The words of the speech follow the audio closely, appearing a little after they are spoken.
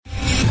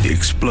The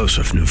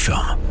explosive new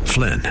film,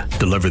 Flynn,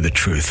 deliver the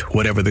truth,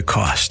 whatever the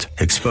cost,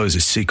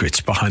 exposes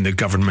secrets behind the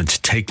government's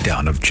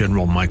takedown of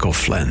General Michael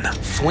Flynn.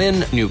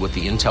 Flynn knew what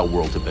the intel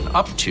world had been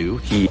up to.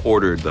 He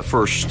ordered the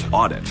first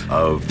audit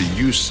of the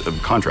use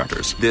of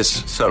contractors.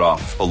 This set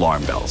off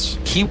alarm bells.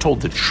 He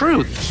told the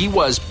truth. He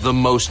was the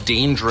most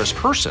dangerous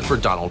person for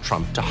Donald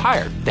Trump to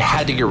hire. They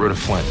had to get rid of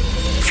Flynn.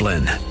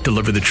 Flynn,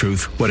 deliver the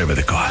truth, whatever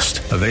the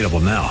cost. Available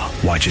now.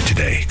 Watch it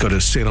today. Go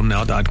to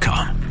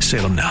salemnow.com.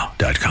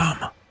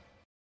 salemnow.com.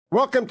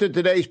 Welcome to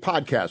today's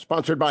podcast,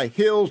 sponsored by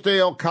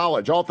Hillsdale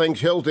College. All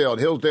things Hillsdale at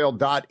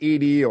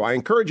hillsdale.edu. I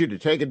encourage you to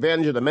take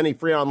advantage of the many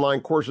free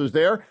online courses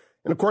there.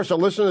 And, of course, to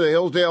listen to the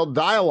Hillsdale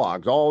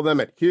Dialogues, all of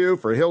them at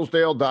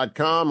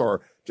hillsdale.com,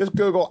 or just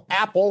Google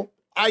Apple,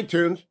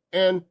 iTunes,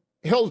 and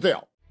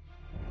Hillsdale.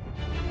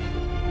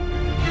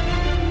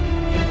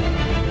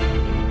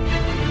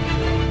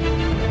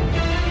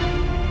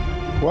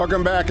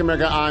 Welcome back,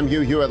 America. I'm Hugh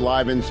Hewitt,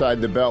 live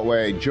inside the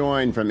Beltway,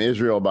 joined from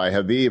Israel by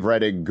Haviv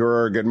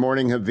Redig-Gur. Good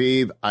morning,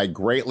 Haviv. I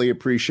greatly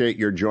appreciate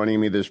your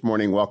joining me this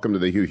morning. Welcome to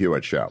the Hugh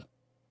Hewitt Show.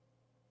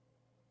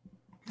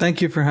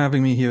 Thank you for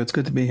having me, Hugh. It's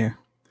good to be here.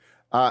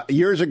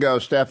 Years ago,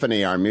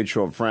 Stephanie, our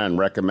mutual friend,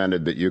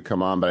 recommended that you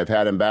come on, but I've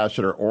had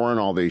Ambassador Oren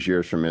all these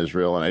years from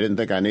Israel, and I didn't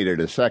think I needed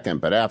a second.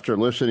 But after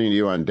listening to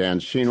you on Dan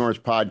Senor's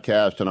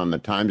podcast and on the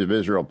Times of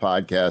Israel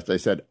podcast, I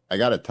said, I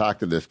got to talk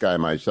to this guy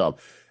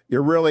myself.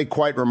 You're really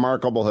quite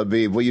remarkable,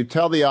 Haviv. Will you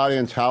tell the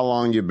audience how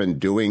long you've been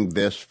doing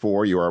this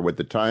for? You are with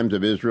the Times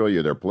of Israel.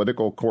 You're their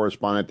political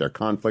correspondent, their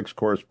conflicts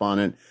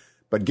correspondent.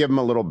 But give them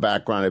a little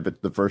background if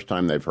it's the first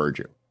time they've heard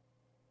you.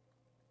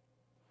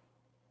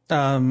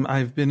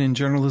 I've been in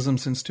journalism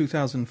since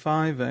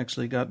 2005. I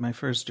actually got my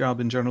first job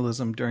in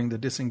journalism during the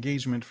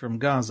disengagement from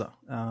Gaza.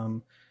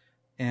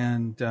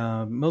 And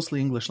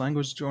mostly English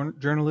language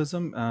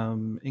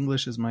journalism.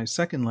 English is my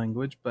second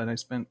language, but I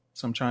spent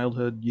some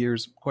childhood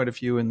years, quite a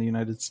few, in the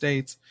United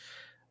States.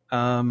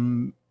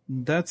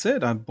 That's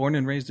it. I'm born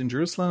and raised in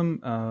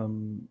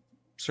Jerusalem,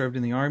 served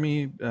in the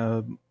Army,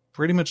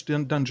 pretty much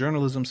done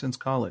journalism since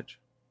college.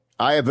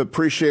 I have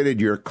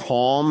appreciated your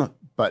calm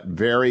but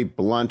very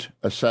blunt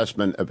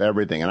assessment of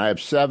everything. And I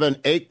have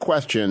 8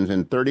 questions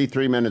in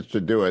 33 minutes to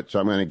do it, so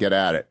I'm going to get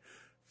at it.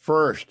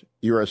 First,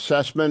 your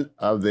assessment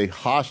of the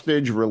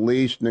hostage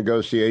release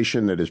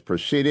negotiation that is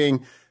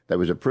proceeding, that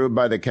was approved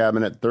by the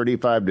cabinet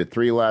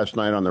 35-3 last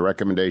night on the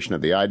recommendation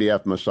of the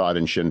IDF, Mossad,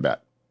 and Shin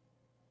Bet.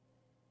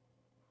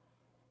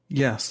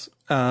 Yes.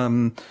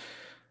 There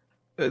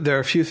are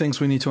a few things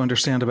we need to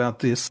understand about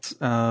this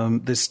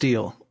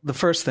deal. The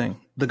first thing,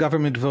 the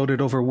government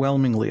voted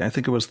overwhelmingly. I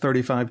think it was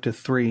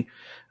 35-3.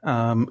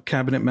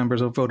 Cabinet members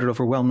have voted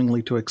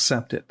overwhelmingly to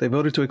accept it. They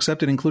voted to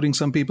accept it, including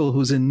some people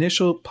whose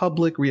initial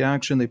public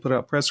reaction, they put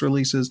out press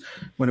releases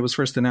when it was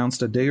first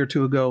announced a day or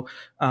two ago,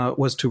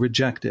 was to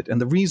reject it. And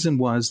the reason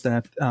was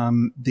that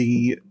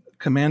the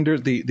commander,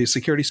 the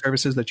security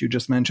services that you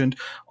just mentioned,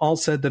 all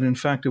said that, in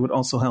fact, it would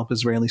also help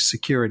Israeli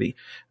security.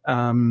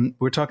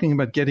 We're talking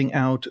about getting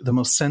out the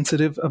most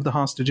sensitive of the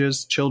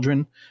hostages,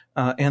 children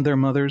and their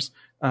mothers.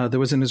 There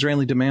was an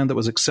Israeli demand that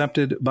was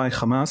accepted by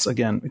Hamas.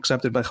 Again,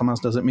 accepted by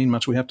Hamas doesn't mean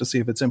much. We have to see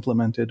if it's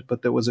implemented.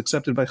 But that was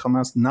accepted by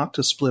Hamas not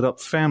to split up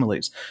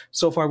families.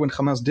 So far, when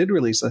Hamas did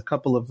release a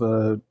couple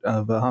of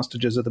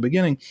hostages at the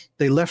beginning,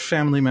 they left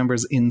family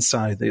members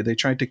inside. They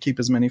tried to keep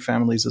as many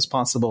families as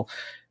possible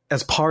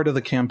as part of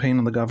the campaign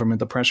on the government,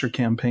 the pressure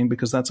campaign,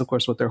 because that's, of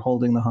course, what they're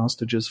holding the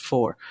hostages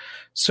for.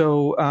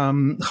 So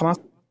Hamas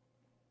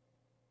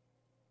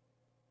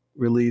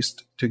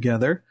released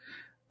together.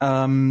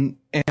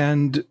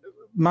 And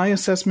my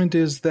assessment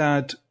is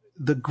that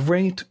the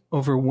great,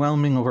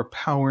 overwhelming,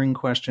 overpowering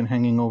question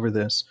hanging over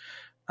this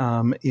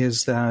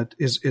is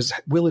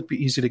will it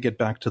be easy to get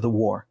back to the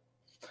war?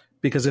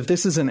 Because if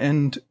this is an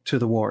end to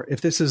the war,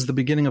 if this is the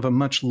beginning of a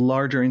much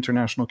larger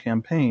international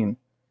campaign,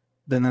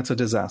 then that's a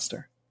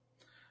disaster.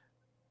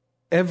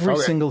 Every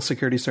single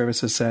security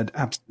service has said,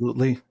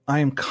 absolutely. I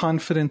am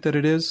confident that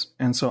it is.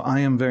 And so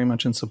I am very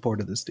much in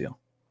support of this deal.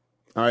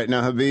 All right.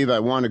 Now, Haviv, I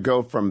want to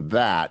go from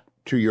that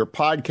to your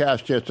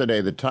podcast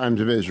yesterday, The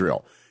Times of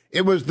Israel.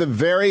 It was the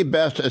very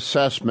best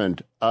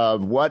assessment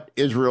of what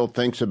Israel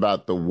thinks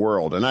about the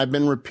world. And I've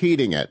been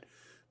repeating it.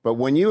 But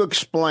when you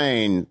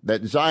explain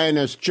that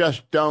Zionists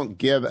just don't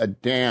give a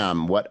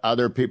damn what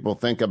other people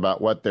think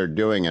about what they're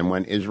doing, and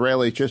when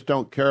Israelis just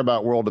don't care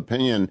about world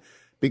opinion,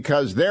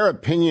 because their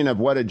opinion of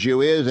what a Jew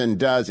is and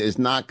does is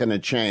not going to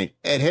change.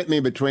 It hit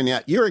me between the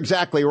eyes. You're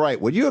exactly right.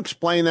 Would you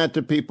explain that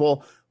to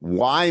people?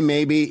 Why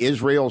maybe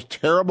Israel's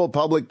terrible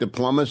public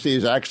diplomacy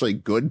is actually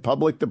good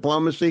public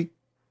diplomacy?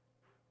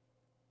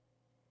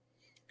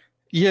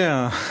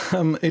 Yeah,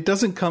 it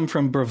doesn't come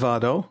from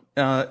bravado.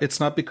 It's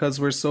not because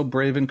we're so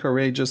brave and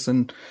courageous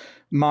and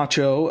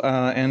macho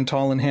and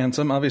tall and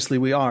handsome. Obviously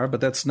we are,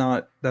 but that's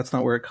not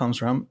where it comes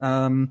from.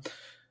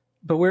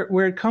 But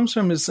where it comes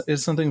from is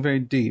something very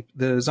deep.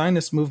 The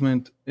Zionist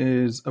movement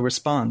is a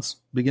response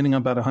beginning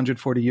about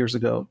 140 years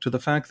ago to the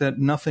fact that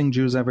nothing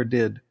Jews ever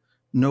did,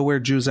 nowhere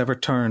Jews ever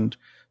turned,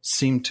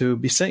 seemed to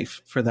be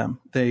safe for them.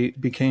 They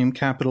became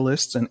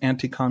capitalists and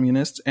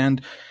anti-communists,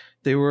 and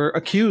they were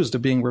accused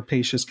of being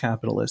rapacious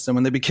capitalists. And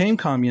when they became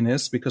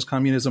communists, because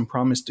communism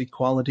promised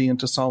equality and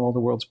to solve all the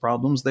world's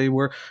problems, they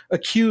were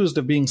accused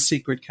of being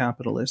secret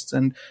capitalists.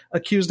 And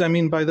accused, I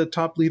mean, by the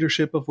top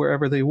leadership of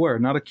wherever they were,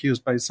 not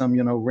accused by some,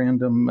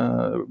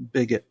 random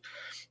bigot.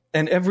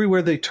 And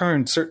everywhere they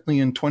turned, certainly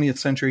in 20th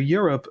century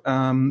Europe,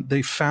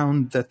 they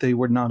found that they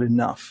were not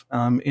enough.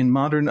 In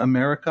modern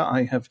America,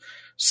 I have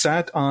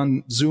sat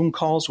on Zoom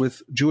calls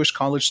with Jewish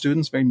college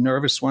students, very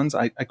nervous ones.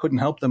 I couldn't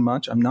help them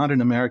much. I'm not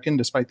an American,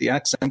 despite the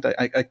accent.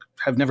 I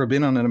have never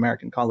been on an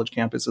American college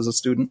campus as a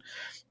student.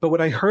 But what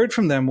I heard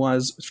from them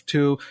was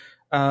to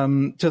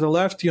the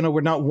left,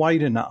 we're not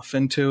white enough,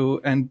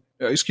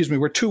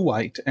 we're too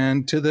white.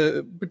 And to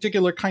the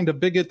particular kind of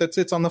bigot that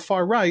sits on the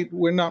far right,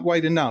 we're not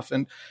white enough.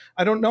 And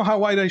I don't know how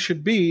white I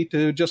should be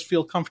to just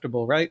feel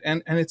comfortable, right?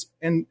 And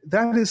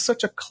that is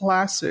such a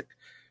classic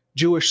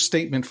Jewish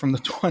statement from the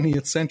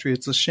 20th century.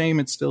 It's a shame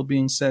it's still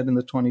being said in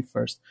the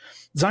 21st.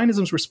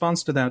 Zionism's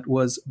response to that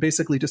was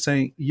basically to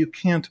say, you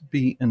can't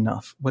be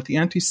enough. What the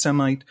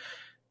anti-Semite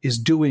is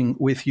doing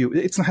with you,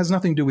 it has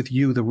nothing to do with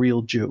you, the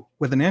real Jew.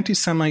 What an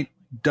anti-Semite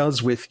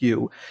does with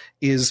you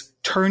is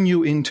turn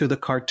you into the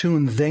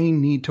cartoon they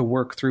need to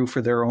work through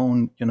for their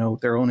own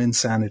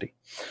insanity.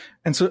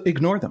 And so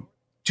ignore them.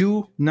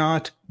 Do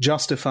not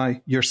justify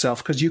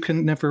yourself, because you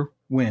can never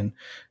win.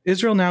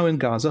 Israel now in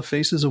Gaza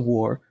faces a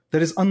war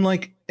that is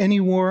unlike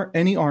any war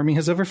any army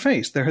has ever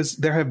faced.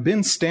 There have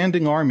been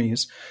standing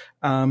armies.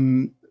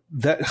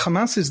 That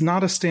Hamas is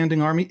not a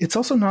standing army. It's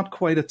also not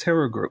quite a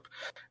terror group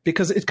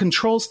because it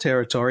controls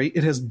territory.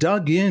 It has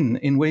dug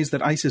in ways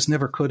that ISIS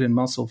never could in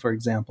Mosul, for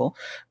example.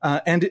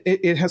 And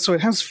it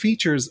has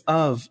features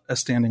of a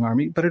standing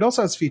army, but it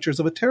also has features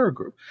of a terror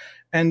group.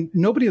 And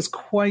nobody has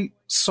quite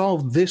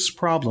solved this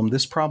problem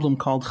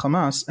called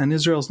Hamas, and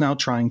Israel's now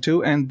trying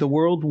to, and the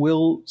world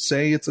will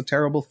say it's a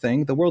terrible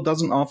thing. The world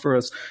doesn't offer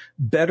us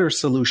better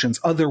solutions,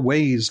 other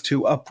ways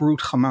to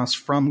uproot Hamas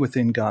from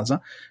within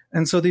Gaza.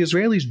 And so the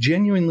Israelis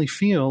genuinely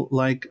feel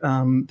like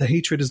the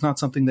hatred is not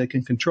something they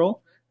can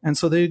control, and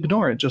so they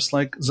ignore it, just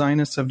like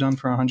Zionists have done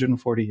for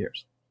 140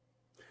 years.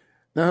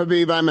 Now,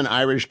 Haviv, I'm an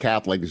Irish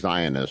Catholic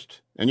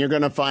Zionist, and you're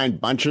going to find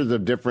bunches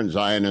of different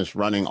Zionists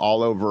running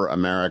all over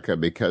America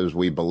because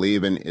we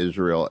believe in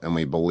Israel and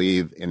we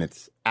believe in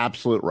its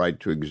absolute right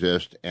to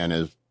exist. And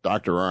as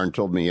Dr. Aron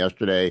told me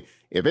yesterday,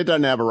 if it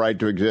doesn't have a right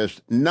to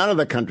exist, none of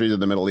the countries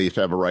of the Middle East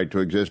have a right to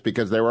exist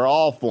because they were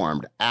all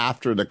formed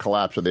after the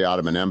collapse of the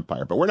Ottoman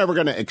Empire. But we're never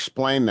going to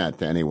explain that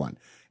to anyone.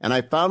 And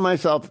I found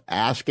myself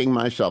asking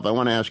myself, I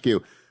want to ask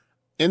you,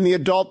 in the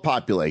adult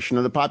population,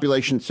 or the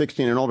population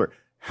 16 and older,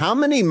 how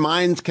many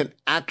minds can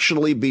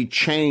actually be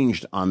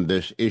changed on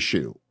this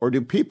issue? Or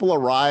do people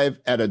arrive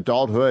at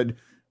adulthood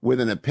with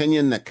an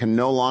opinion that can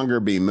no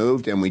longer be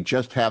moved and we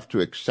just have to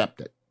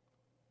accept it?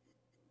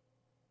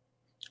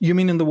 You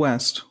mean in the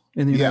West,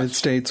 in the United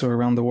States, or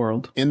around the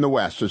world? In the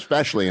West,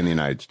 especially in the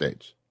United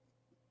States.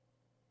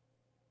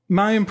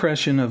 My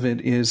impression of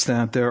it is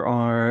that there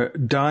are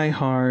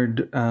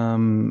diehard,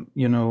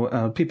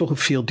 people who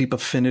feel deep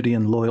affinity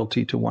and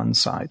loyalty to one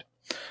side.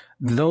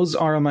 Those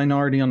are a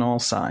minority on all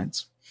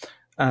sides.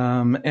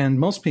 And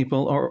most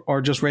people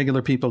are just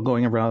regular people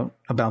going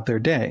about their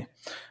day.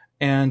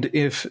 And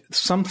if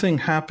something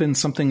happens,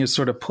 something is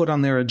sort of put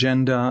on their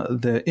agenda,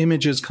 the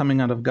images coming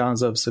out of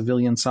Gaza of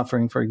civilian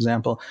suffering, for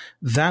example,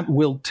 that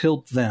will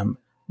tilt them.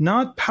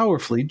 Not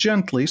powerfully,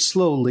 gently,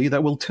 slowly,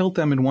 that will tilt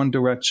them in one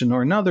direction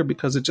or another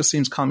because it just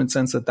seems common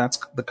sense that that's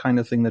the kind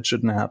of thing that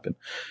shouldn't happen.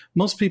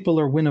 Most people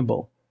are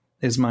winnable,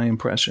 is my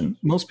impression.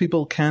 Most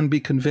people can be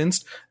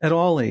convinced at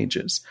all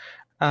ages.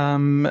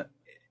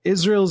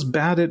 Israel's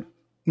bad at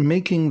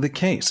making the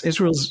case.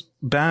 Israel's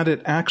bad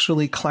at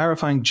actually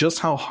clarifying just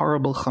how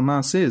horrible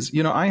Hamas is.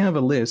 I have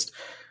a list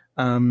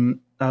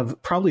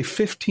of probably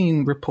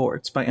 15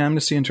 reports by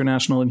Amnesty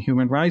International and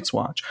Human Rights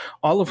Watch,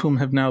 all of whom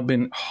have now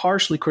been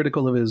harshly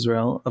critical of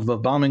Israel, of a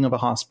bombing of a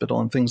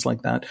hospital and things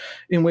like that,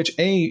 in which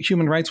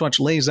Human Rights Watch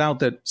lays out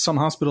that some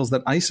hospitals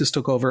that ISIS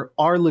took over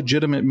are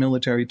legitimate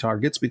military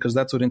targets because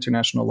that's what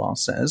international law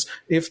says.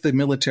 If the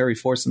military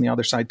force on the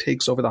other side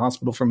takes over the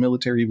hospital for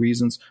military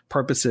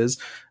purposes,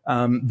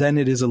 then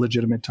it is a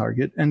legitimate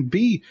target. And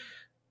B,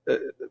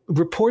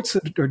 reports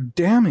that are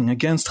damning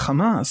against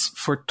Hamas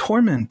for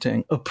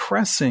tormenting,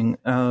 oppressing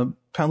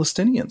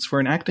Palestinians, for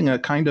enacting a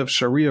kind of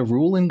Sharia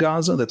rule in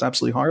Gaza that's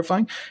absolutely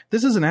horrifying.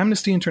 This is an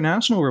Amnesty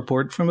International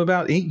report from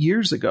about 8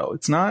 years ago.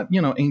 It's not,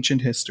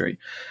 ancient history.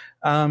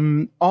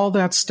 All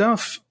that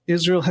stuff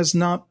Israel has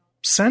not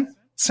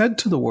said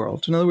to the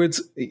world. In other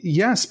words,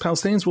 yes,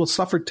 Palestinians will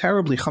suffer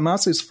terribly.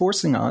 Hamas is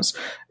forcing us.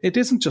 It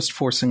isn't just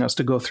forcing us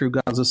to go through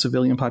Gaza's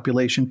civilian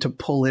population to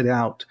pull it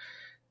out.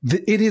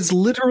 It is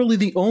literally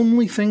the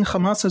only thing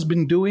Hamas has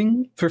been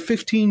doing for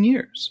 15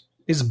 years,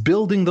 is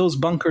building those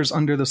bunkers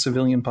under the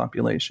civilian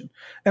population.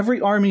 Every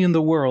army in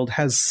the world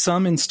has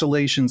some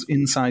installations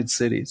inside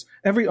cities.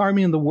 Every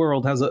army in the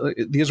world has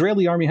the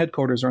Israeli army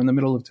headquarters are in the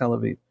middle of Tel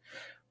Aviv.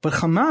 But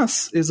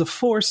Hamas is a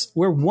force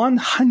where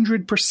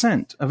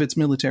 100% of its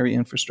military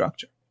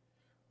infrastructure,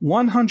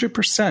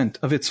 100%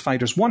 of its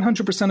fighters,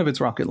 100% of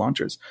its rocket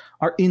launchers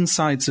are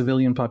inside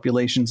civilian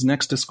populations,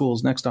 next to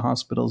schools, next to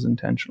hospitals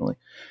intentionally.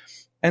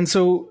 And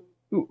so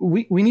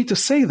we need to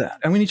say that,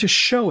 and we need to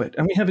show it.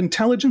 And we have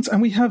intelligence,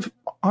 and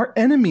our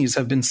enemies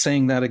have been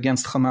saying that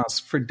against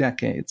Hamas for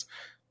decades.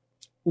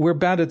 We're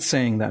bad at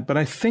saying that, but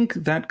I think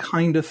that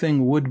kind of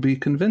thing would be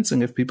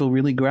convincing if people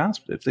really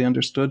grasped it, if they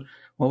understood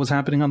what was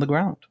happening on the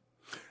ground.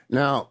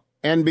 Now,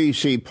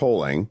 NBC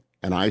polling,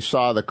 and I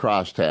saw the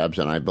crosstabs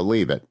and I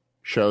believe it,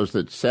 shows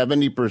that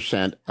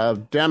 70%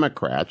 of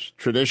Democrats,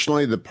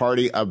 traditionally the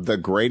party of the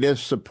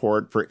greatest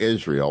support for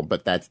Israel,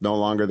 but that's no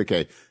longer the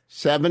case,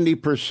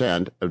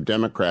 70% of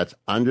Democrats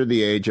under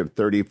the age of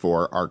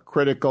 34 are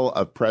critical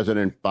of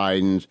President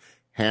Biden's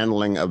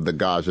handling of the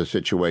Gaza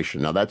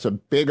situation. Now, that's a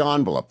big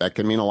envelope. That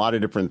can mean a lot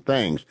of different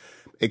things.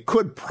 It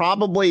could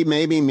probably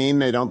maybe mean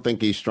they don't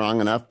think he's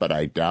strong enough, but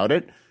I doubt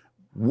it.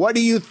 What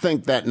do you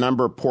think that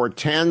number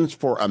portends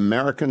for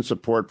American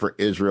support for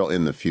Israel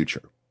in the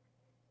future?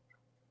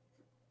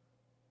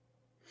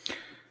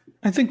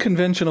 I think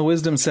conventional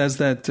wisdom says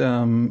that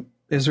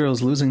Israel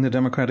is losing the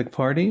Democratic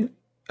Party.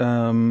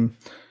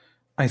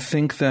 I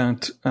think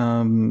that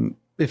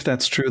if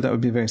that's true, that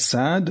would be very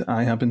sad.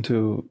 I happen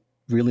to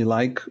really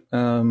like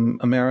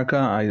America.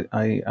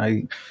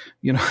 I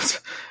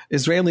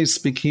Israelis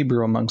speak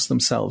Hebrew amongst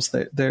themselves.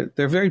 They're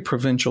very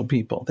provincial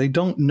people. They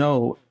don't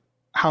know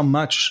how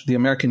much the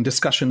American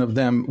discussion of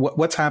them,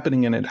 what's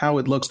happening in it, how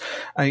it looks.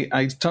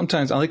 I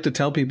sometimes like to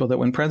tell people that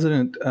when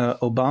President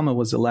Obama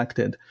was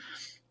elected,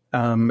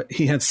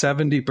 he had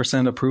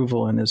 70%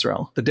 approval in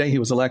Israel. The day he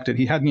was elected,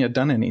 he hadn't yet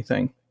done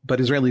anything, but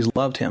Israelis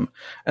loved him.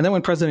 And then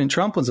when President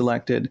Trump was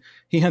elected,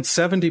 he had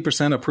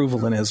 70%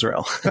 approval in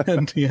Israel,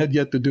 and he had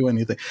yet to do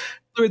anything.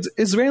 So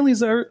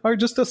Israelis are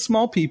just a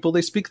small people.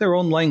 They speak their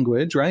own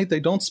language, right?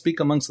 They don't speak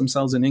amongst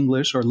themselves in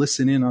English or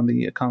listen in on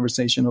the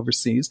conversation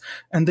overseas.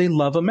 And they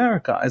love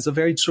America as a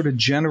very sort of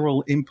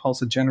general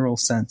impulse, a general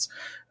sense.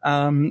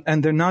 And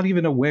they're not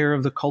even aware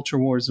of the culture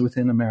wars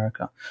within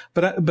America.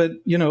 But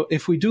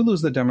if we do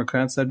lose the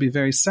Democrats, that'd be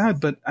very sad.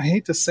 But I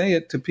hate to say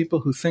it to people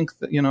who think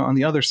that, on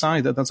the other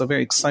side, that that's a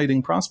very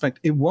exciting prospect.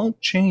 It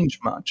won't change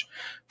much.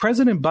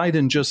 President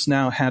Biden just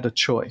now had a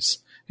choice.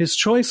 His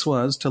choice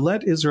was to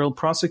let Israel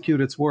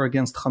prosecute its war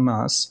against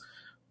Hamas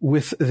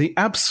with the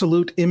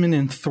absolute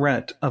imminent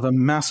threat of a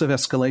massive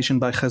escalation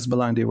by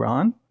Hezbollah and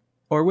Iran,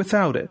 or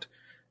without it.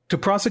 To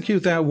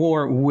prosecute that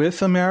war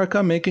with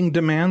America making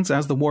demands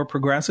as the war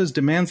progresses,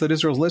 demands that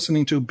Israel's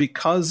listening to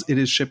because it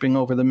is shipping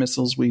over the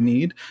missiles we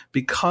need,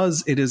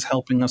 because it is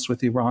helping us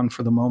with Iran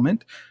for the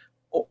moment,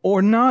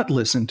 or not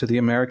listen to the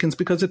Americans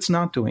because it's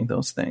not doing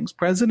those things.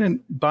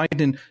 President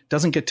Biden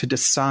doesn't get to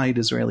decide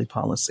Israeli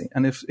policy.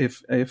 And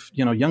if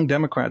young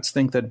Democrats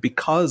think that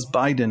because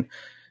Biden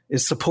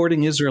is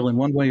supporting Israel in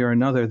one way or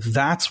another,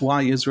 that's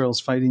why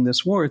Israel's fighting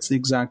this war, it's the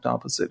exact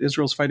opposite.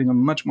 Israel's fighting a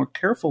much more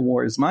careful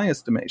war, is my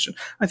estimation.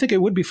 I think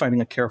it would be fighting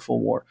a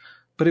careful war,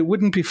 but it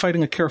wouldn't be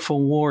fighting a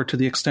careful war to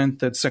the extent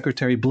that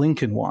Secretary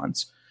Blinken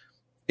wants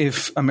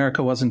if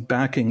America wasn't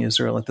backing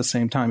Israel at the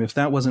same time, if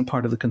that wasn't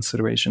part of the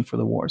consideration for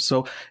the war.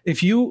 So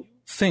if you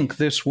think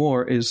this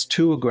war is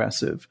too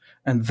aggressive,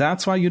 and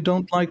that's why you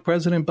don't like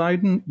President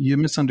Biden, you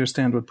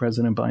misunderstand what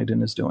President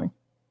Biden is doing.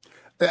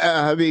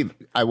 Habib,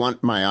 I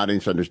want my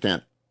audience to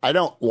understand. I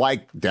don't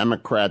like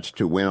Democrats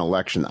to win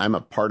elections. I'm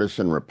a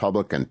partisan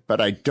Republican,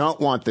 but I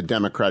don't want the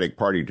Democratic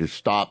Party to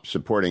stop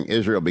supporting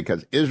Israel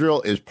because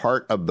Israel is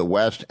part of the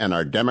West and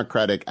our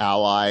democratic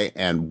ally.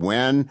 And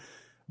when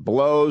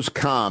blows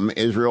come,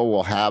 Israel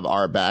will have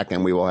our back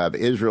and we will have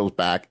Israel's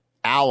back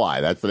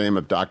ally. That's the name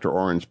of Dr.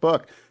 Oren's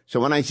book. So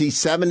when I see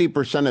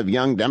 70% of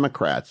young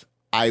Democrats,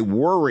 I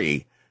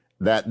worry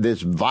that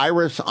this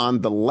virus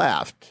on the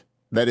left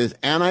that is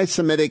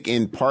anti-Semitic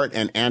in part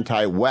and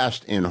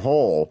anti-West in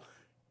whole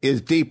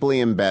is deeply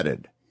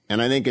embedded.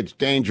 And I think it's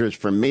dangerous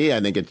for me. I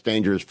think it's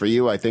dangerous for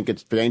you. I think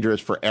it's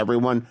dangerous for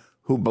everyone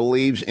who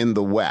believes in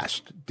the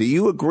West. Do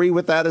you agree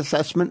with that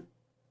assessment?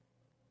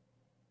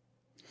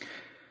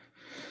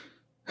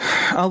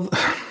 I'll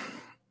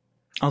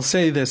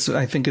say this,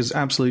 I think is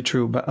absolutely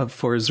true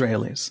for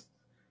Israelis.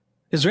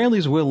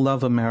 Israelis will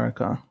love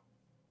America,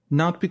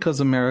 not because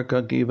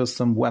America gave us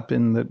some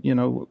weapon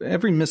that,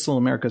 every missile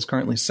America is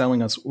currently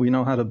selling us, we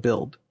know how to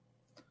build.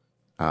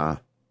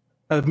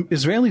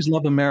 Israelis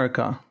love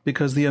America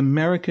because the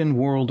American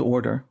world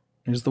order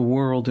is the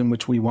world in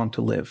which we want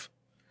to live.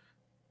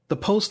 The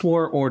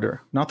post-war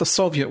order, not the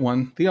Soviet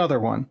one, the other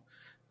one,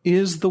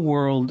 is the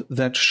world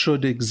that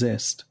should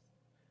exist.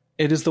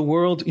 It is the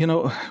world,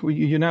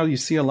 you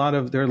see there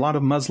are a lot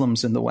of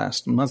Muslims in the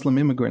West, Muslim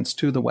immigrants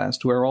to the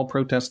West who are all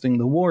protesting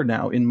the war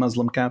now in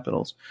Muslim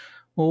capitals.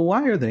 Well,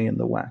 why are they in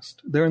the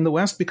West? They're in the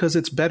West because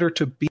it's better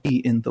to be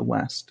in the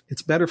West.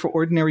 It's better for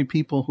ordinary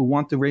people who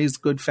want to raise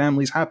good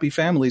families, happy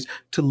families,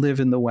 to live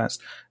in the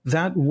West.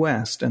 That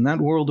West and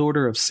that world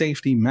order of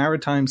safety,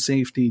 maritime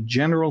safety,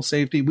 general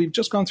safety, we've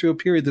just gone through a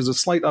period, there's a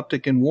slight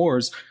uptick in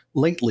wars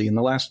lately in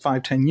the last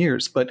 5-10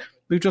 years, but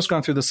We've just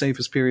gone through the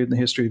safest period in the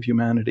history of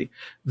humanity.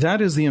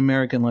 That is the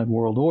American-led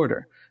world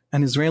order,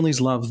 and Israelis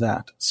love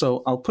that.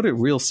 So I'll put it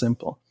real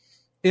simple.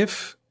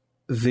 If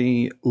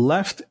the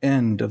left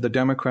end of the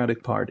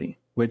Democratic Party,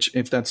 which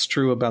if that's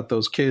true about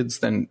those kids,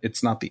 then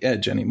it's not the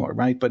edge anymore,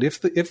 right? But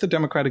if the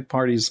Democratic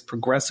Party's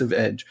progressive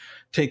edge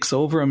takes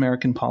over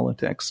American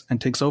politics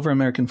and takes over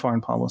American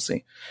foreign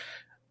policy,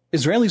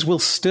 Israelis will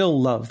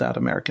still love that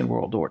American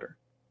world order.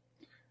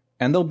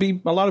 And there'll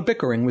be a lot of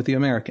bickering with the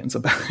Americans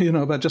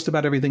about just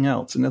about everything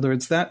else. In other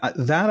words, that I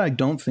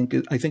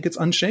think it's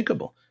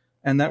unshakable.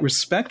 And that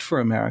respect for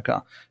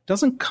America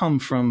doesn't come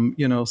from,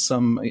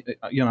 some,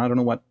 I don't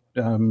know what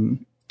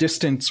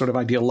distant sort of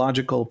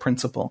ideological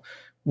principle.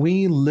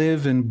 We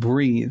live and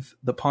breathe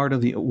the part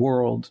of the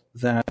world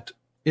that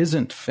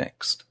isn't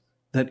fixed,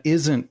 that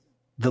isn't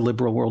the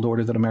liberal world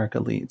order that America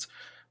leads.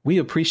 We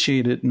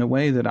appreciate it in a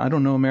way that I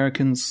don't know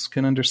Americans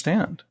can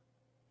understand.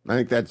 I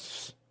think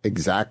that's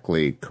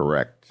exactly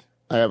correct.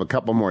 I have a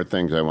couple more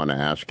things I want to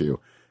ask you.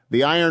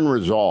 The iron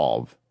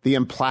resolve, the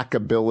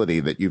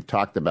implacability that you've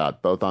talked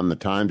about, both on the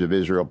Times of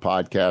Israel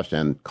podcast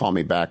and Call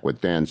Me Back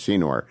with Dan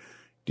Senor.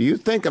 Do you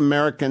think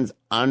Americans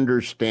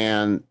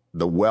understand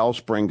the well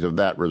springs of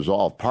that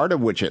resolve, part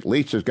of which at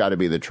least has got to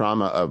be the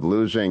trauma of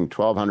losing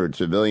 1,200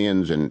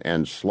 civilians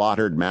and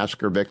slaughtered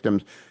massacre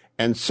victims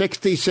and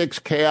 66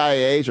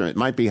 KIAs, or it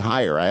might be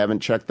higher. I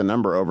haven't checked the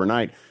number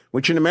overnight,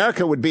 which in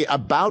America would be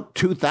about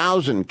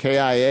 2,000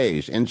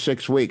 KIAs in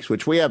 6 weeks,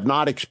 which we have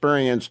not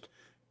experienced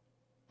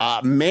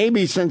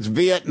maybe since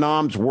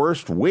Vietnam's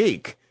worst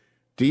week.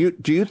 Do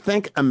you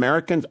think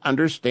Americans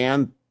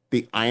understand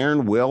the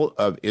iron will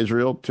of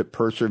Israel to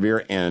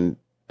persevere and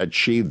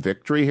achieve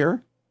victory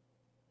here?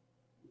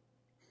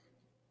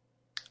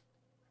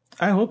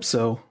 I hope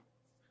so.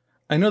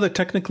 I know that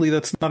technically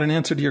that's not an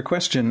answer to your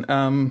question,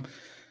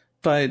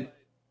 but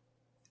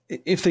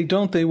if they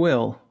don't, they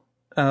will.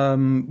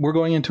 We're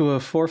going into a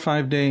 4 or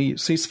 5 day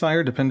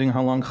ceasefire, depending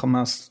how long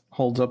Hamas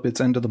holds up its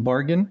end of the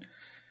bargain,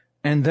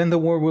 and then the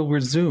war will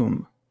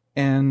resume.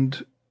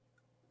 And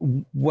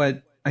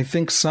what I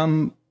think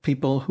some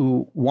people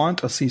who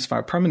want a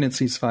ceasefire, permanent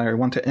ceasefire,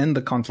 want to end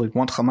the conflict,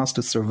 want Hamas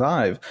to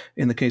survive,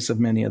 in the case of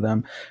many of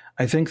them,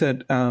 I think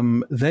that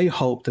they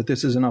hope that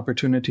this is an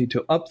opportunity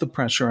to up the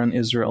pressure on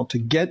Israel, to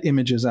get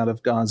images out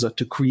of Gaza,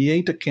 to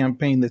create a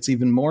campaign that's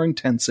even more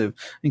intensive,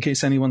 in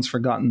case anyone's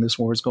forgotten this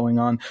war is going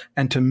on,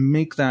 and to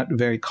make that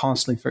very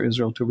costly for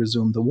Israel to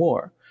resume the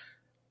war.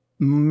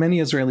 Many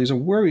Israelis are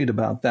worried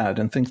about that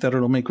and think that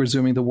it'll make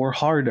resuming the war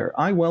harder.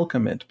 I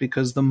welcome it,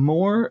 because the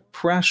more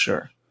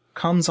pressure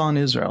comes on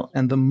Israel,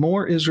 and the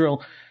more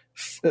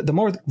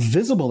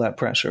visible that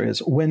pressure is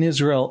when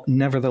Israel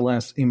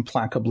nevertheless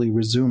implacably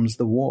resumes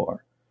the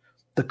war,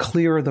 the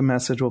clearer the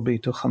message will be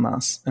to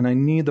Hamas. And I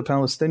need the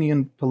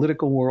Palestinian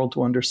political world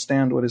to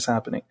understand what is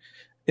happening.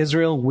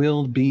 Israel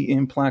will be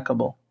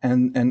implacable,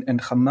 and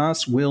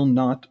Hamas will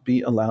not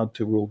be allowed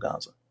to rule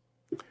Gaza.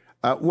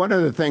 One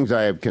of the things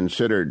I have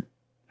considered,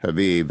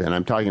 Haviv, and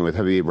I'm talking with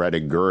Haviv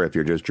Rediger, if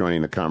you're just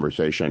joining the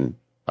conversation,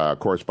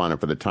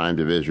 correspondent for the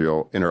Times of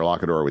Israel,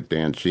 interlocutor with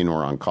Dan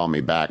Senor on Call Me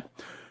Back,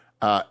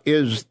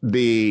 is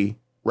the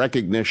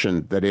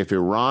recognition that if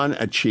Iran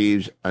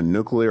achieves a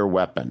nuclear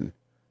weapon,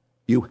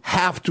 you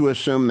have to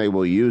assume they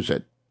will use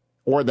it,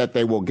 or that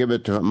they will give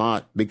it to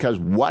Hamas, because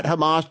what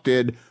Hamas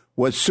did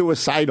was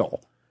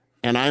suicidal.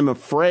 And I'm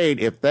afraid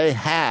if they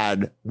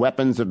had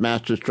weapons of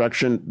mass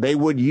destruction, they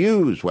would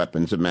use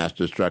weapons of mass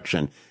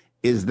destruction.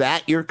 Is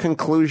that your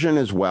conclusion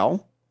as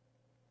well?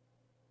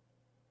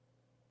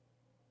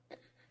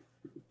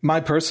 My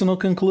personal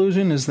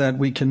conclusion is that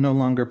we can no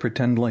longer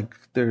pretend like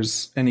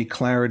there's any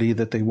clarity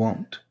that they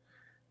won't.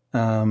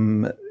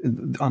 On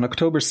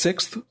October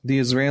 6th, the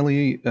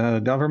Israeli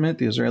government,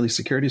 the Israeli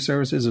security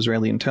services,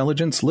 Israeli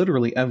intelligence,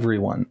 literally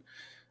everyone,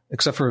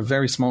 except for a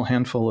very small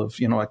handful of,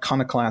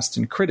 iconoclasts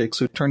and critics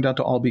who turned out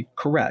to all be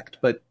correct.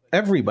 But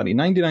everybody,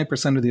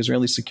 99% of the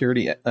Israeli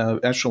security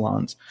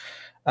echelons,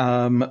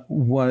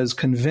 was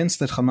convinced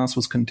that Hamas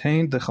was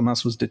contained, that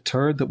Hamas was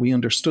deterred, that we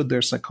understood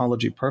their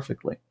psychology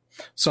perfectly.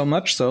 So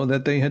much so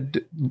that they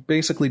had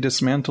basically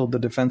dismantled the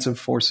defensive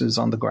forces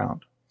on the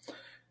ground.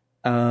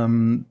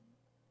 On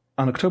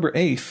October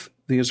 8th,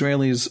 the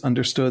Israelis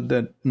understood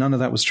that none of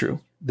that was true.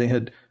 They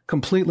had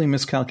completely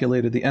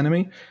miscalculated the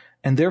enemy,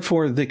 and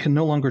therefore they can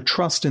no longer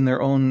trust in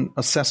their own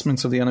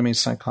assessments of the enemy's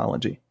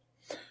psychology.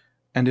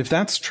 And if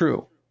that's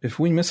true, if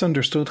we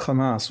misunderstood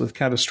Hamas with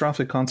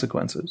catastrophic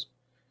consequences,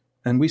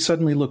 and we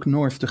suddenly look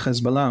north to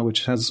Hezbollah,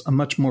 which has a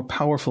much more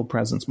powerful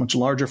presence, much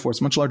larger force,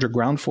 much larger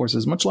ground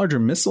forces, much larger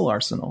missile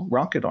arsenal,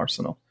 rocket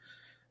arsenal,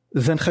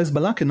 then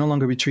Hezbollah can no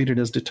longer be treated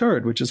as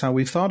deterred, which is how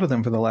we've thought of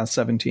them for the last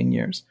 17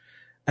 years.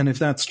 And if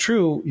that's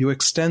true, you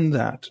extend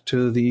that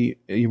to the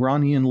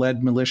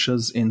Iranian-led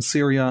militias in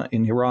Syria,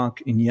 in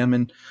Iraq, in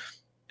Yemen,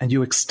 and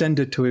you extend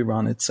it to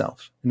Iran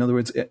itself. In other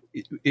words, it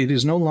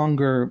is no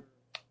longer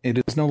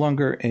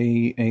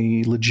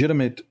a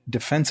legitimate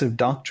defensive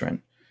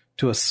doctrine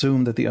to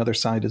assume that the other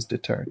side is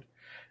deterred.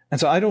 And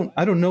so I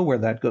don't know where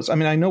that goes. I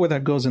mean, I know where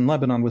that goes in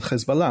Lebanon with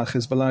Hezbollah.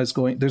 Hezbollah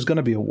is there's going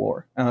to be a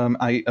war.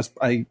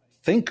 I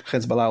think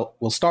Hezbollah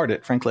will start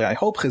it. Frankly, I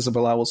hope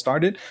Hezbollah will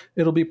start it.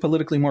 It'll be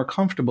politically more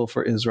comfortable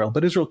for Israel,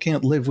 but Israel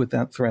can't live with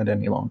that threat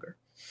any longer.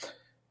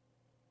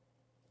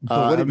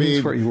 But what it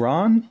means for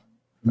Iran,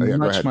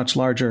 much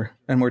larger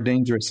and more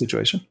dangerous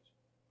situation.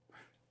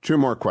 Two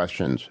more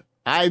questions.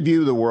 I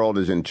view the world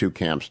as in two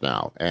camps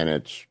now, and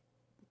it's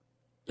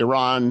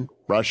Iran,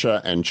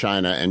 Russia, and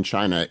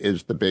China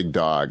is the big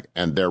dog,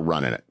 and they're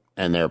running it.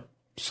 And they're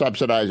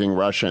subsidizing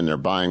Russia, and they're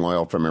buying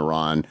oil from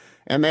Iran,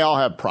 and they all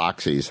have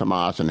proxies,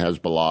 Hamas and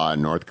Hezbollah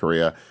and North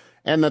Korea,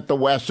 and that the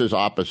West is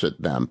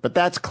opposite them. But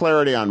that's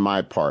clarity on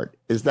my part.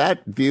 Is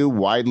that view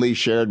widely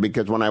shared?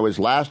 Because when I was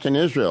last in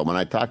Israel, when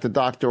I talked to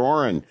Dr.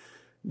 Oren,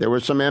 there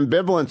was some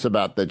ambivalence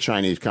about the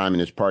Chinese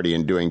Communist Party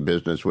and doing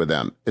business with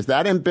them. Is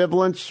that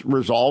ambivalence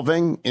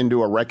resolving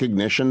into a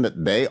recognition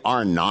that they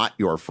are not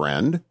your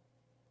friend?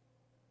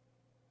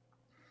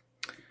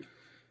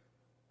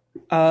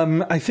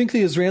 I think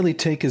the Israeli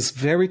take is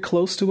very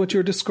close to what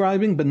you're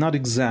describing, but not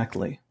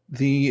exactly.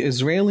 The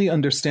Israeli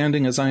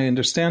understanding, as I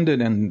understand it,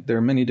 and there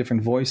are many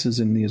different voices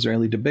in the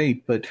Israeli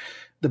debate, but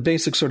the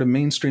basic sort of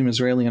mainstream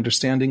Israeli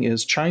understanding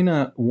is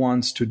China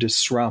wants to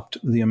disrupt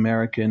the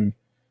American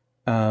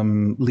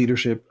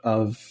leadership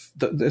of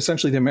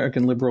essentially the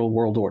American liberal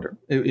world order.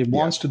 It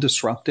wants to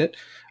disrupt it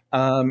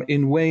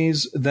in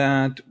ways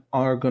that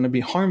are going to be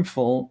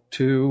harmful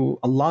to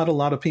a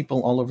lot of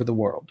people all over the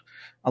world,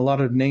 a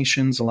lot of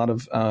nations, a lot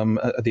of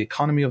the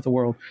economy of the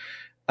world.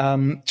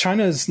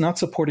 China is not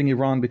supporting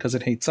Iran because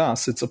it hates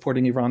us. It's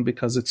supporting Iran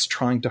because it's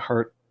trying to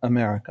hurt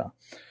America.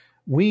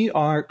 We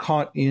are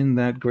caught in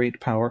that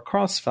great power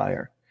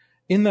crossfire.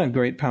 In that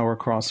great power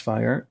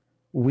crossfire,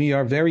 we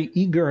are very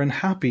eager and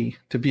happy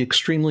to be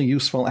extremely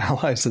useful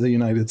allies of the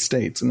United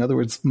States. In other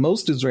words,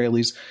 most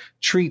Israelis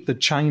treat the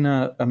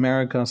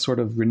China-America sort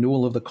of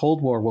renewal of the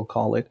Cold War, we'll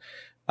call it,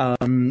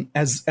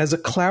 as a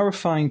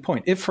clarifying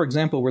point. If, for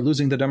example, we're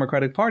losing the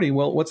Democratic Party,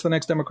 well, what's the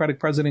next Democratic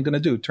president going to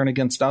do? Turn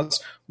against us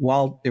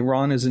while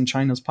Iran is in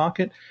China's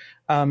pocket?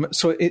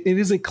 So it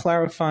is a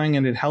clarifying,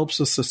 and it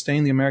helps us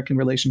sustain the American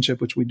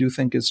relationship, which we do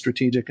think is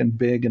strategic and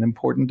big and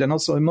important and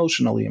also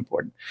emotionally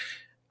important.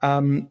 Why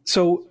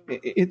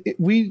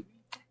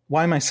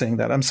am I saying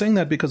that? I'm saying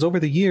that because over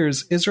the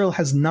years, Israel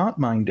has not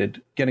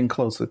minded getting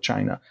close with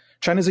China.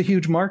 China's a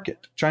huge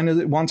market.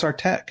 China wants our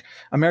tech.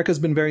 America has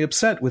been very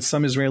upset with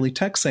some Israeli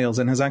tech sales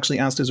and has actually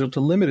asked Israel to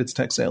limit its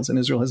tech sales, and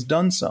Israel has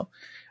done so.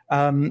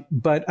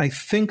 But I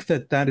think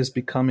that is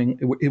becoming,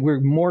 we're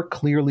more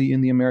clearly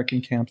in the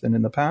American camp than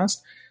in the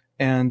past,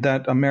 and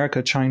that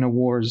America-China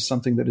war is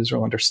something that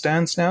Israel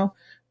understands now,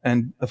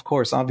 and of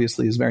course,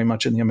 obviously, is very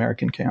much in the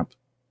American camp.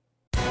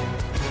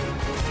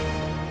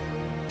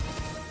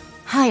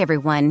 Hi,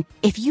 everyone.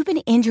 If you've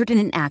been injured in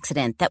an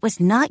accident that was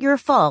not your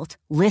fault,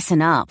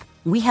 listen up.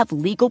 We have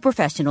legal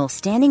professionals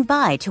standing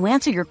by to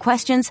answer your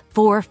questions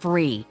for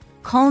free.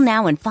 Call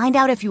now and find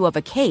out if you have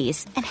a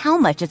case and how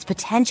much it's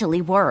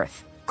potentially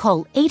worth.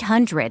 Call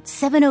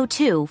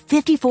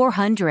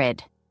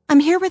 800-702-5400. I'm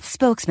here with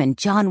spokesman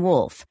John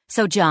Wolf.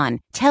 So,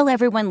 John, tell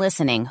everyone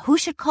listening who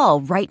should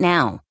call right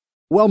now.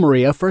 Well,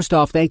 Maria, first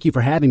off, thank you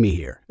for having me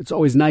here. It's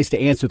always nice to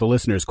answer the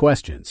listeners'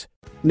 questions.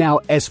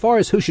 Now, as far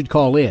as who should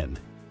call in,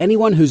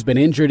 anyone who's been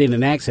injured in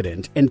an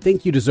accident and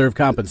think you deserve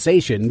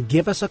compensation,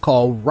 give us a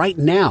call right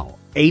now.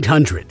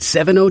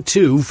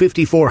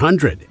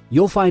 800-702-5400.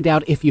 You'll find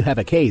out if you have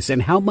a case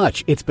and how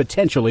much it's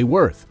potentially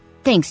worth.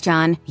 Thanks,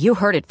 John. You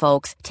heard it,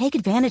 folks. Take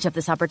advantage of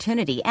this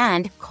opportunity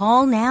and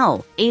call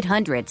now.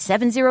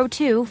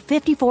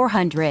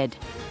 800-702-5400.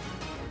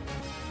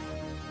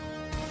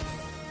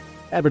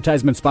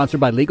 Advertisement sponsored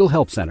by Legal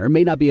Help Center.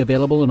 May not be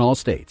available in all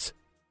states.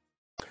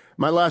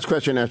 My last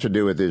question has to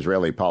do with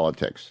Israeli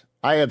politics.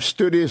 I have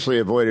studiously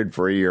avoided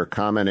for a year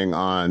commenting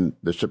on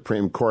the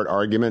Supreme Court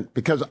argument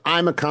because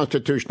I'm a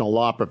constitutional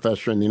law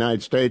professor in the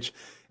United States,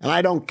 and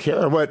I don't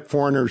care what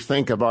foreigners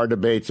think of our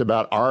debates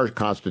about our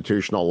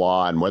constitutional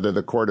law and whether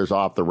the court is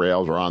off the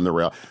rails or on the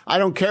rail. I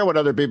don't care what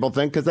other people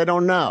think because they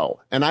don't know,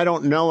 and I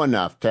don't know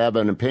enough to have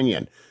an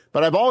opinion.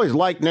 But I've always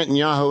liked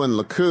Netanyahu and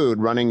Likud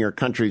running your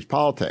country's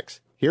politics.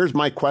 Here's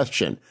my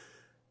question.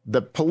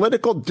 The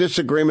political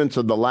disagreements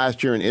of the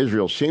last year in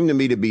Israel seem to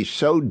me to be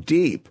so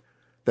deep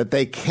that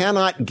they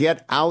cannot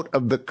get out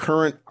of the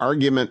current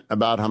argument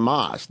about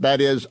Hamas.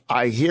 That is,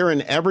 I hear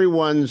in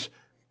everyone's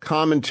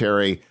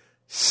commentary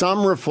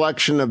some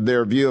reflection of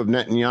their view of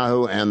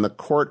Netanyahu and the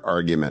court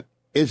argument.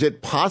 Is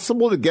it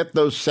possible to get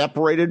those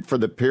separated for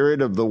the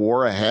period of the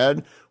war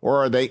ahead,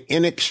 or are they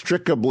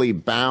inextricably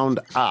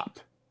bound up?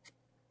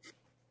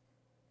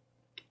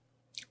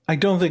 I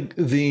don't think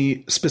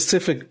the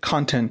specific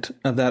content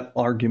of that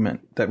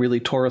argument that really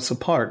tore us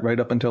apart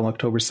right up until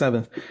October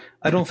 7th,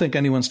 I don't think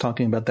anyone's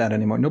talking about that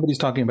anymore. Nobody's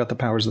talking about the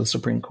powers of the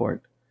Supreme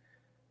Court.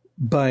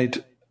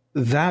 But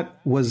that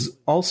was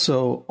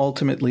also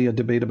ultimately a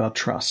debate about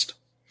trust.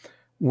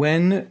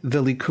 When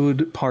the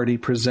Likud party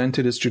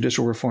presented its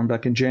judicial reform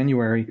back in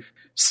January,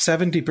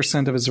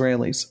 70% of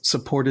Israelis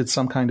supported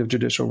some kind of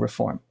judicial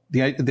reform.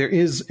 There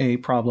is a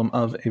problem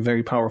of a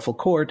very powerful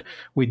court.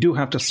 We do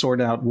have to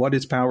sort out what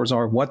its powers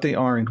are, what they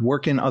are, and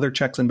work in other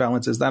checks and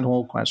balances, that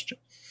whole question.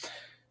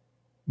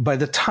 By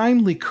the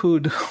time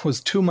Likud was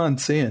 2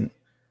 months in,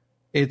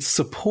 its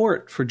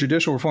support for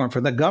judicial reform,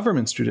 for the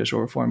government's judicial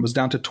reform, was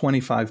down to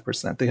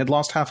 25%. They had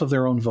lost half of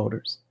their own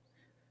voters.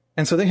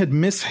 And so they had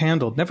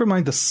mishandled, never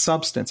mind the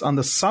substance. On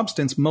the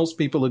substance, most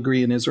people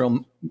agree in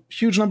Israel,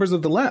 huge numbers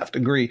of the left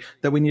agree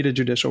that we needed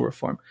judicial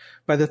reform.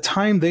 By the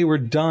time they were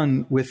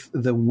done with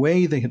the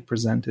way they had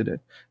presented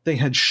it, they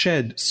had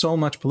shed so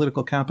much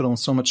political capital and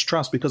so much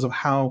trust because of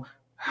how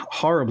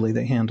horribly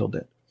they handled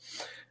it.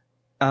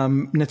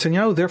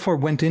 Netanyahu therefore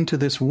went into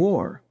this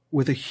war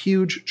with a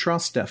huge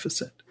trust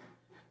deficit.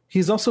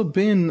 He's also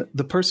been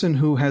the person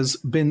who has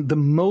been the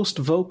most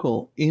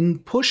vocal in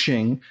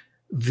pushing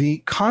the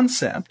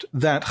concept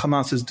that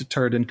Hamas is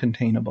deterred and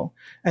containable.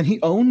 And he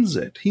owns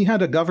it. He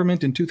had a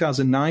government in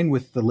 2009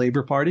 with the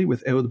Labour Party,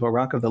 with Ehud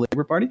Barak of the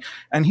Labour Party,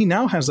 and he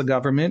now has a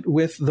government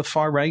with the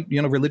far-right,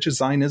 religious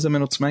Zionism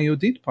and Otzma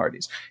Yehudit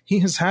parties. He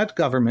has had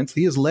governments,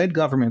 he has led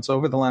governments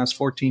over the last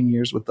 14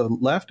 years with the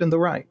left and the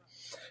right.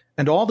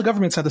 And all the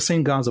governments had the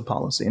same Gaza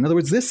policy. In other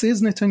words, this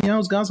is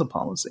Netanyahu's Gaza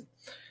policy.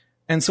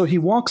 And so he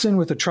walks in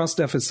with a trust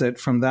deficit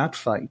from that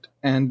fight,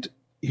 and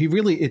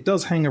it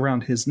does hang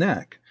around his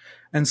neck.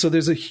 And so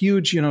there's a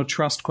huge,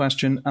 trust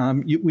question.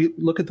 We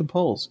look at the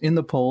polls. In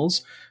the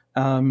polls,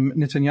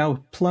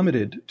 Netanyahu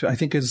plummeted to, I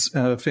think his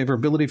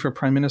favorability for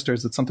prime minister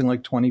is at something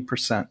like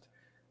 20%.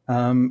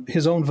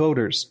 His own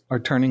voters are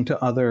turning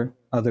to other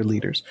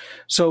leaders.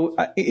 So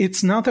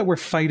it's not that we're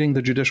fighting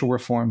the judicial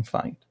reform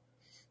fight,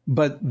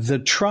 but the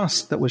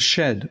trust that was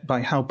shed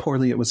by how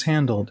poorly it was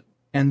handled,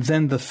 and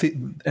then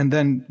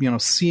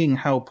seeing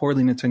how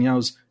poorly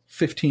Netanyahu's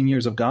 15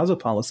 years of Gaza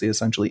policy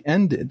essentially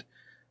ended.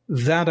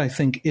 That, I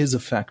think, is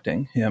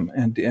affecting him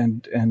and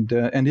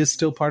is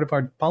still part of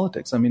our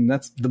politics. I mean,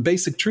 that's the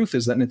basic truth,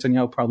 is that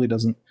Netanyahu probably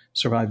doesn't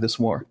survive this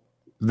war.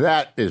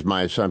 That is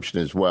my assumption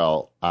as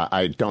well.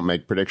 I don't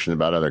make predictions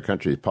about other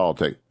countries'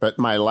 politics. But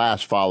my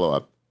last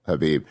follow-up,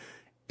 Habib,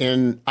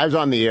 I was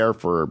on the air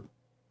for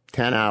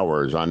 10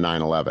 hours on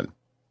 9/11,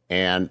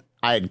 and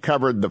I had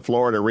covered the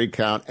Florida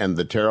recount and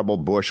the terrible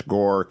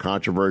Bush-Gore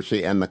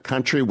controversy, and the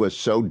country was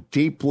so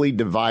deeply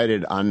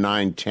divided on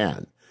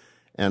 9/10.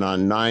 And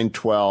on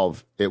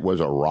 9/12, it was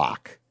a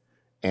rock.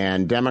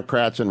 And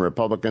Democrats and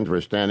Republicans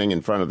were standing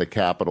in front of the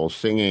Capitol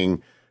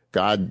singing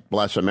God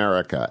Bless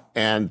America.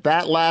 And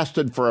that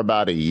lasted for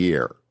about a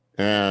year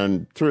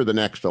and through the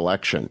next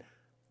election.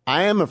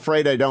 I am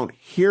afraid I don't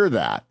hear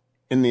that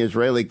in the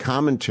Israeli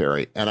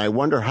commentary. And I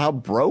wonder how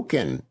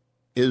broken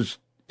is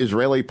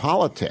Israeli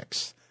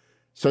politics.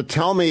 So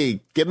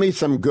give me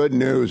some good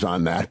news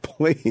on that,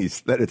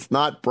 please, that it's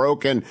not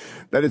broken,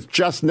 that it's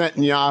just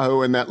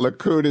Netanyahu and that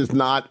Likud is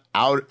not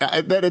out,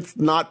 that it's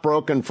not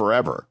broken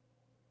forever.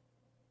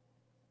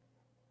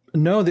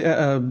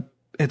 No,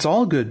 it's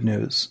all good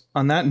news.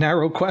 On that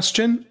narrow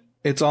question,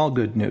 it's all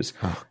good news.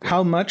 Oh, good.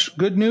 How much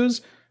good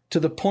news? To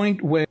the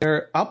point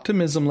where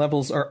optimism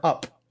levels are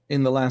up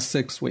in the last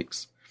 6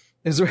 weeks.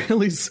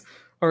 Israelis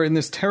are in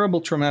this terrible,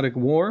 traumatic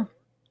war.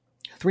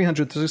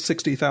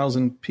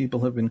 360,000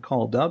 people have been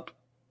called up.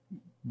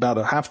 About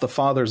half the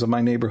fathers of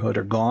my neighborhood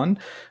are gone.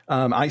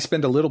 I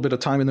spend a little bit of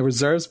time in the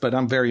reserves, but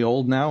I'm very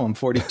old now. I'm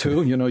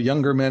 42.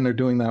 Younger men are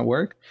doing that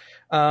work.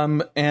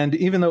 And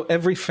even though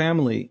every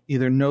family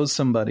either knows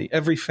somebody,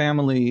 every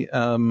family,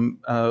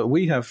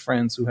 we have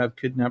friends who have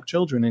kidnapped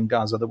children in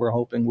Gaza that we're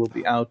hoping will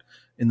be out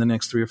in the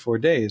next 3 or 4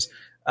 days.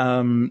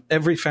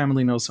 Every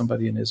family knows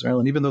somebody in Israel.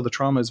 And even though the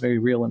trauma is very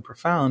real and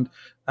profound,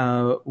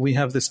 we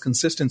have this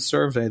consistent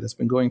survey that's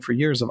been going for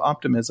years of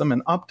optimism,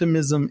 and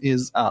optimism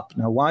is up.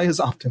 Now, why is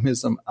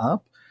optimism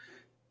up?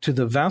 To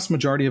the vast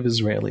majority of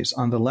Israelis,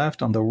 on the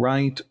left, on the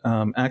right,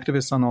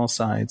 activists on all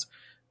sides,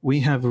 we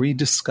have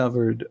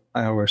rediscovered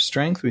our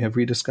strength. We have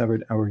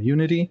rediscovered our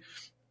unity.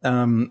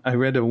 I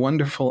read a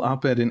wonderful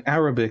op-ed in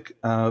Arabic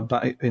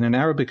in an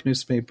Arabic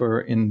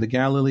newspaper in the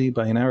Galilee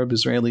by an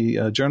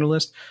Arab-Israeli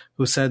journalist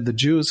who said the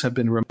Jews have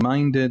been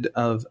reminded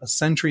of a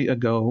century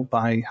ago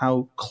by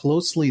how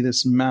closely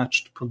this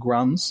matched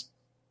pogroms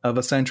of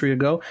a century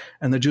ago,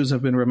 and the Jews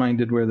have been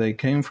reminded where they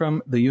came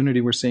from. The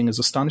unity we're seeing is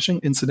astonishing.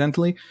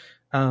 Incidentally,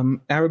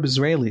 Arab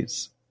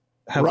Israelis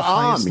have the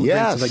highest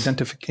rates of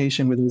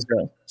identification with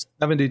Israel.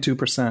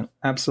 72%,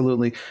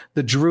 absolutely.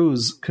 The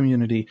Druze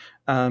community,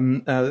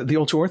 the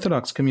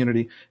ultra-Orthodox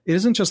community. It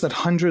isn't just that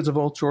hundreds of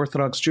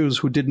ultra-Orthodox Jews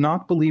who did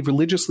not believe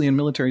religiously in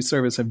military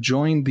service have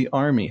joined the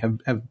army,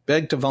 have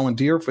begged to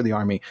volunteer for the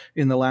army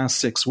in the last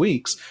 6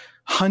 weeks.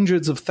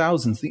 Hundreds of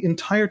thousands, the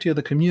entirety of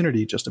the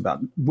community, just about,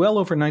 well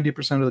over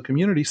 90% of the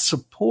community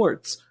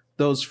supports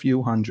those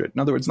few hundred. In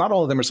other words, not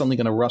all of them are suddenly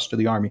going to rush to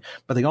the army,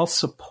 but they all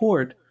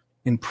support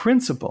in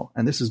principle,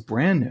 and this is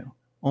brand new,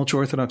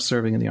 ultra-Orthodox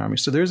serving in the army.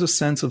 So there's a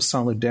sense of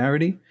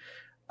solidarity,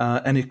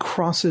 and it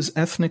crosses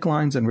ethnic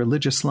lines and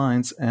religious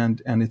lines,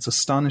 and it's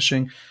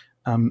astonishing.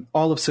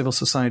 All of civil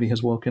society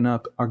has woken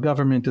up. Our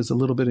government is a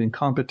little bit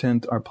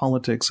incompetent. Our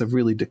politics have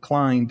really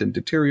declined and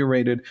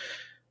deteriorated.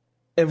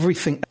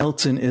 Everything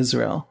else in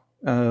Israel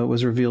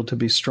was revealed to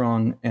be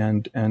strong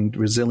and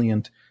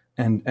resilient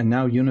and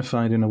now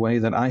unified in a way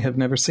that I have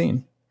never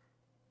seen.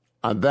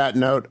 On that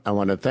note, I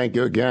want to thank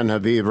you again,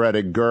 Haviv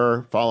Rettig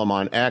Gur. Follow him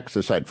on X,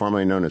 the site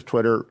formerly known as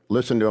Twitter.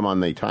 Listen to him on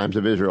the Times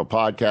of Israel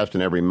podcast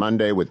and every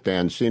Monday with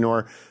Dan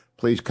Senor.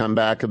 Please come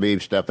back,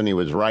 Haviv. Stephanie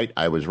was right.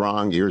 I was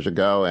wrong years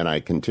ago, and I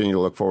continue to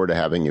look forward to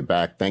having you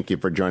back. Thank you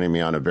for joining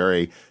me on a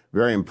very,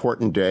 very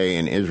important day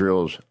in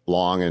Israel's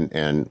long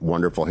and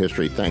wonderful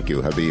history. Thank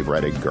you, Haviv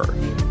Rettig Gur.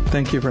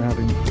 Thank you for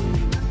having me.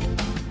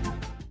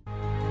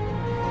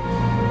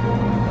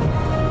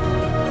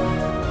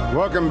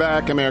 Welcome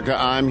back, America.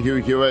 I'm Hugh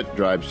Hewitt.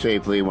 Drive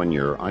safely when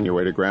you're on your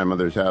way to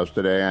grandmother's house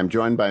today. I'm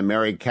joined by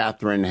Mary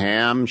Catherine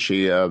Ham,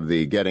 she of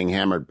the Getting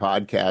Hammered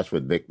podcast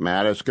with Vic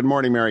Mattis. Good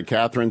morning, Mary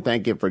Catherine.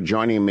 Thank you for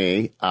joining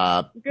me.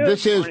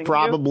 This is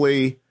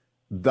probably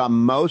the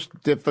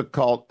most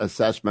difficult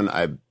assessment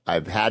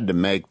I've had to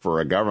make for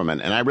a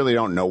government, and I really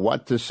don't know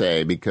what to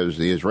say because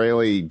the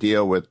Israeli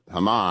deal with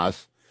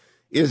Hamas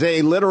is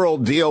a literal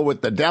deal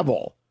with the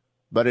devil,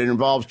 but it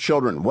involves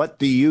children. What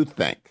do you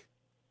think?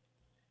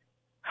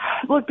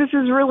 Look, this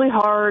is really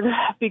hard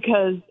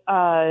because,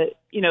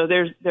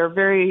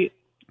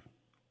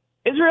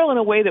 Israel in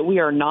a way that we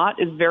are not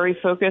is very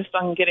focused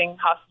on getting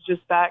hostages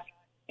back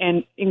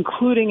and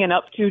including and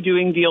up to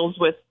doing deals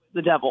with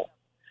the devil.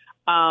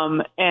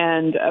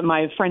 And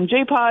my friend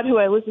J-Pod, who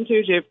I listen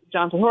to,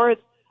 John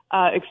Tohoritz,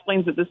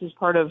 explains that this is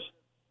part of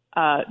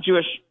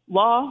Jewish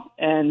law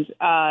and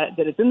that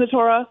it's in the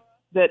Torah,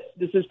 that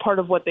this is part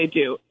of what they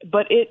do.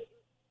 But it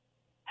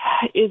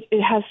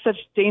has such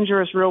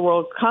dangerous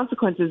real-world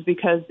consequences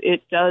because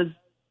it does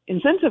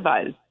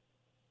incentivize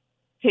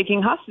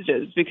taking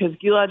hostages, because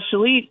Gilad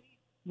Shalit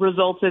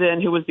resulted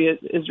in, who was the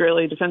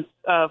Israeli Defense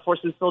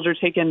Forces soldier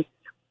taken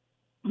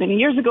many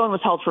years ago and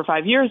was held for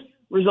 5 years,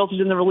 resulted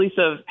in the release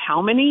of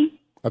how many?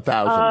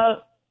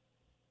 1,000.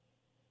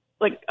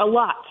 Like a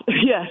lot,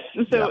 yes.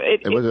 So yeah,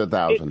 it was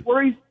 1,000.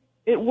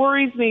 It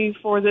worries me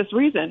for this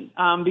reason,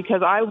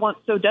 because I want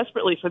so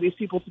desperately for these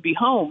people to be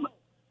home.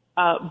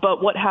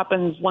 But what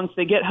happens once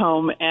they get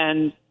home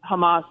and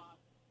Hamas,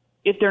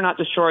 if they're not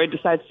destroyed,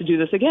 decides to do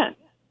this again?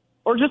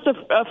 Or just a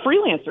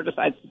freelancer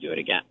decides to do it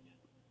again?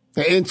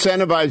 It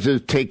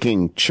incentivizes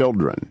taking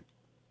children.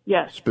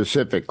 Yes.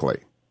 Specifically.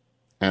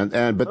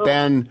 But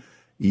then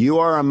you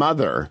are a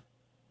mother.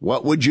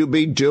 What would you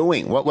be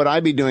doing? What would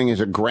I be doing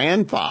as a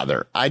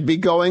grandfather? I'd be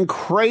going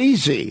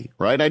crazy,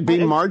 right? I'd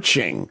be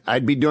marching.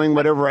 I'd be doing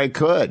whatever I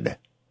could.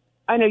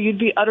 I know you'd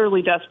be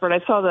utterly desperate.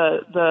 I saw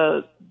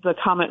the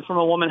comment from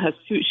a woman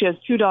she has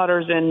two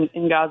daughters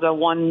in Gaza,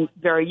 one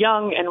very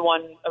young and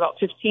one about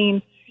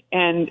 15.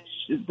 And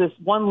this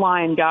one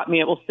line got me,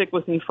 it will stick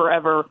with me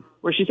forever,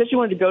 where she said she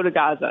wanted to go to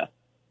Gaza.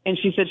 And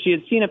she said she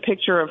had seen a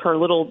picture of her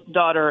little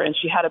daughter and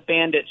she had a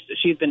bandage that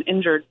she had been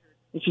injured.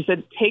 And she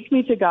said, take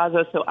me to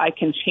Gaza so I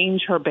can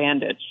change her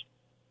bandage.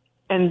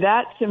 And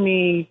that to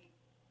me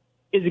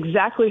is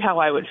exactly how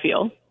I would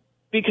feel,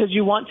 because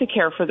you want to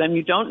care for them.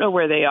 You don't know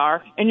where they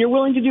are and you're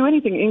willing to do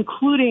anything,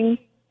 including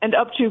and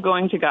up to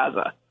going to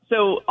Gaza.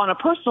 So on a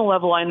personal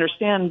level, I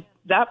understand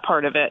that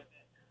part of it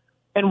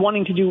and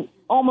wanting to do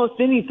almost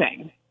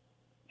anything.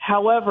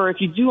 However,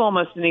 if you do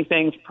almost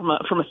anything from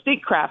a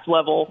statecraft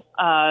level,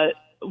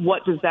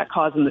 what does that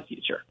cause in the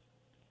future?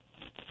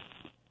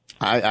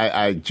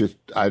 I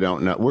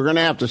don't know. We're going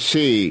to have to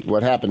see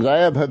what happens. I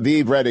have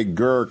Haviv Rettig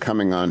Gur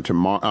coming on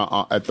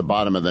tomorrow at the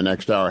bottom of the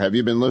next hour. Have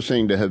you been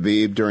listening to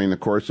Haviv during the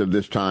course of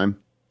this time?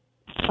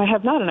 I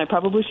have not, and I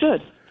probably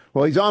should.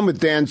 Well, he's on with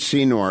Dan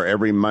Senor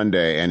every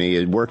Monday, and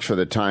he works for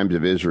the Times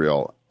of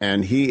Israel.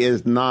 And he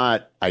is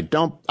not, I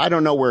don't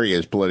know where he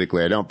is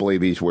politically. I don't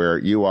believe he's where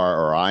you are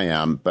or I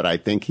am, but I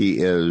think he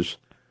is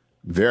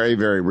very,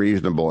 very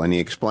reasonable. And he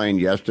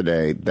explained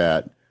yesterday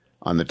that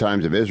on the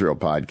Times of Israel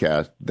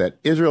podcast that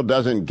Israel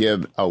doesn't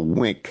give a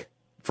wink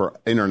for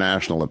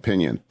international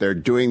opinion. They're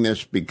doing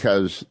this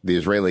because the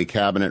Israeli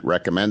cabinet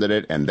recommended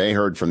it, and they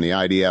heard from the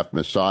IDF,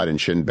 Mossad, and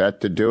Shin Bet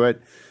to do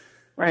it.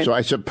 Right. So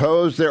I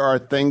suppose there are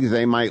things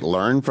they might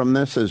learn from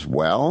this as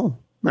well,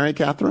 Mary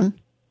Catherine?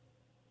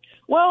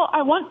 Well,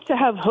 I want to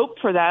have hope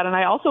for that, and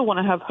I also want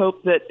to have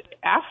hope that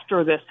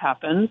after this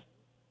happens,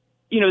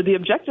 the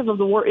objective of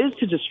the war is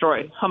to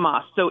destroy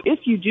Hamas. So if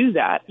you do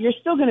that, you're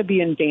still going to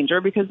be in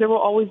danger because there will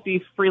always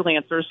be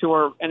freelancers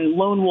and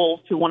lone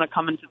wolves who want to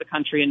come into the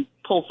country and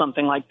pull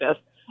something like this.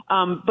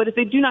 But if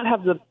they do not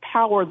have the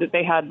power that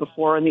they had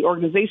before and the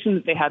organization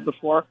that they had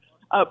before,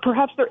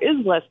 perhaps there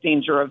is less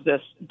danger of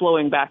this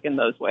blowing back in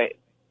those ways.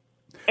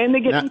 And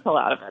they get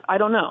intel out of it. I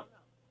don't know.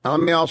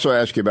 Let me also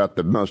ask you about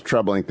the most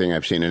troubling thing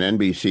I've seen. An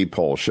NBC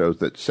poll shows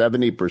that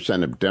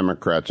 70% of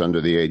Democrats under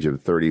the age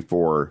of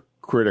 34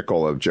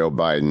 critical of Joe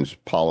Biden's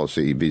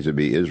policy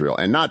vis-a-vis Israel.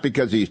 And not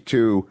because he's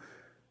too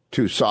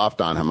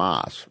soft on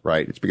Hamas,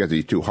 right? It's because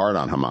he's too hard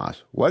on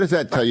Hamas. What does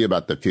that tell you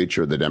about the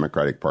future of the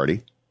Democratic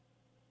Party?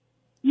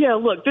 Yeah,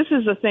 look, this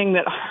is a thing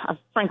that,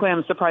 frankly,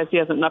 I'm surprised he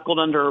hasn't knuckled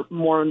under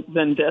more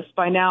than this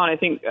by now. And I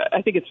think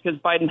it's because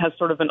Biden has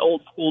sort of an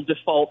old school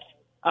default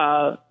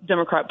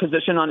Democrat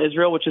position on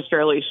Israel, which is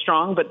fairly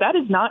strong. But that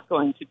is not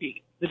going to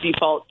be the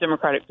default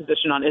Democratic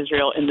position on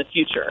Israel in the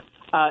future,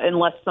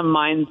 unless some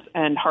minds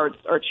and hearts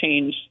are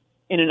changed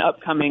in an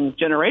upcoming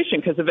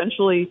generation, because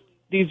eventually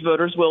these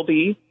voters will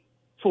be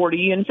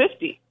 40 and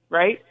 50,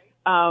 right?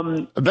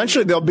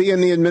 Eventually they'll be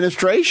in the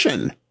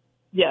administration.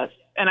 Yes.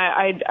 And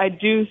I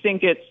do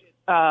think it's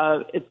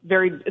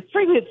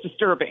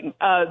disturbing,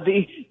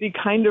 the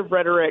kind of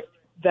rhetoric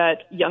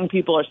that young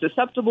people are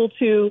susceptible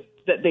to,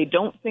 that they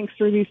don't think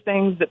through these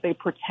things, that they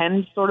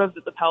pretend sort of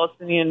that the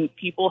Palestinian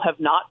people have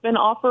not been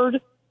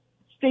offered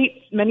states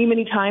many,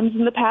 many times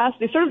in the past.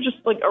 They sort of just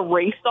like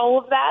erased all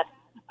of that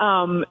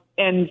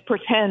and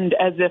pretend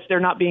as if they're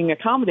not being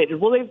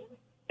accommodated. Well,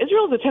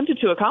 Israel has attempted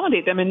to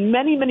accommodate them in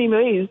many, many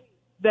ways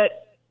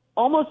that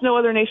almost no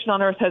other nation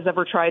on earth has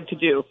ever tried to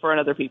do for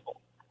another people.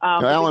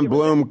 Alan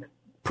Bloom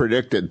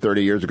predicted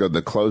 30 years ago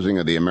the closing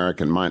of the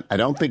American mind. I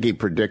don't think he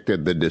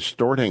predicted the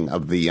distorting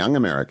of the young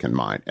American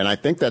mind. And I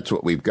think that's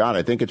what we've got.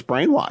 I think it's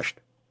brainwashed.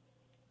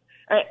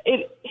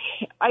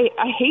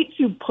 I hate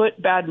to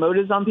put bad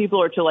motives on people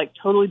or to like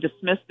totally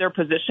dismiss their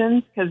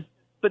positions,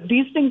 but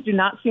these things do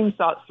not seem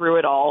thought through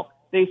at all.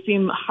 They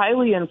seem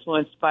highly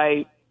influenced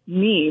by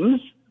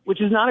memes,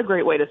 which is not a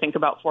great way to think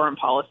about foreign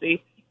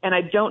policy. And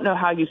I don't know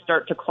how you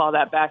start to claw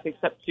that back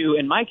except to,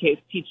 in my case,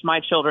 teach my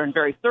children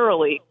very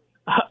thoroughly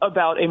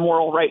about a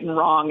moral right and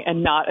wrong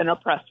and not an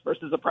oppressed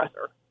versus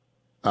oppressor.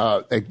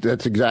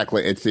 That's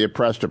exactly. It's the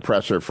oppressed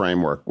oppressor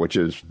framework, which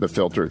is the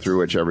filter through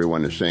which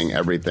everyone is seeing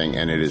everything.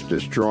 And it is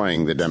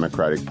destroying the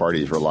Democratic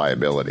Party's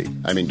reliability.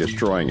 I mean,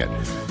 destroying it.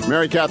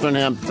 Mary Catherine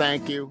Ham,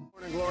 thank you.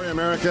 Morning, Glory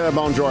America.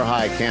 Bonjour,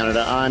 hi,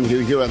 Canada. I'm Hugh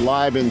Hewitt,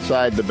 live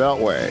inside the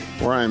Beltway,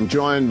 where I'm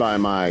joined by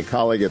my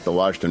colleague at the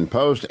Washington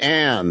Post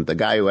and the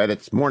guy who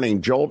edits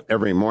Morning Jolt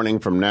every morning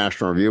from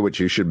National Review, which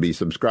you should be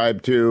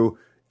subscribed to,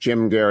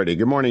 Jim Garrity.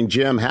 Good morning,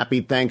 Jim. Happy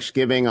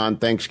Thanksgiving on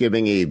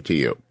Thanksgiving Eve to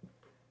you.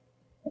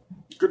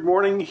 Good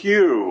morning,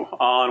 Hugh,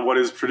 on what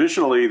is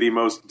traditionally the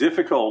most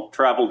difficult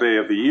travel day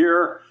of the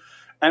year,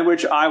 and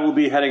which I will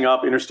be heading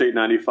up Interstate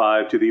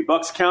 95 to the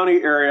Bucks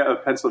County area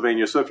of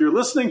Pennsylvania. So if you're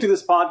listening to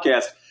this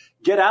podcast,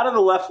 get out of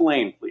the left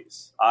lane,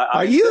 please.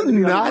 Are you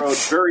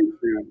nuts? Very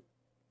soon.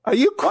 Are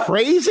you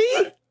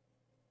crazy?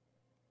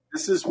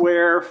 This is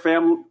where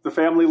the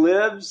family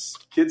lives.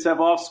 Kids have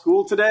off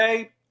school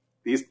today.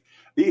 This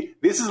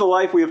is the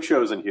life we have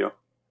chosen, Hugh.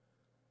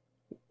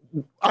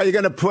 Are you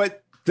going to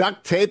put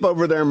duct tape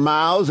over their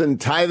mouths and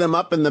tie them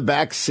up in the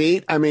back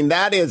seat? I mean,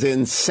 that is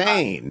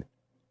insane.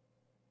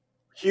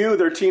 Hugh,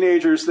 they're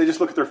teenagers. They just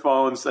look at their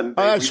phones and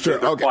that's true.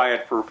 They're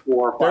quiet for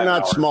 4 or 5 hours. They're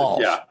not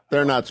small. Yeah.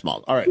 They're not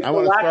small. All right. It's I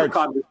want to start. Of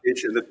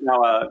conversation that's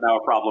now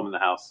a problem in the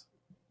house.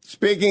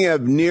 Speaking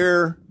of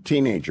near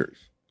teenagers,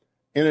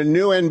 in a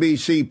new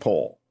NBC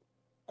poll,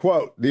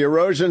 quote, the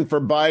erosion for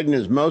Biden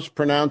is most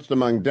pronounced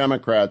among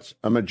Democrats,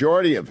 a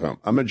majority of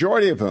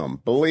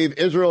whom believe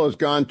Israel has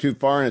gone too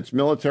far in its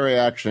military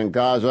action in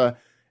Gaza,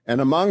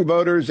 and among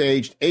voters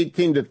aged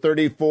 18 to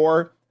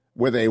 34,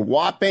 with a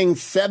whopping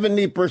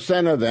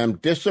 70% of them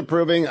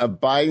disapproving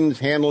of Biden's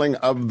handling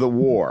of the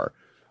war.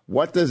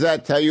 What does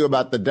that tell you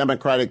about the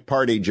Democratic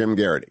Party, Jim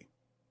Garrity?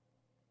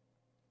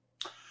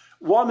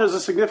 One, there's a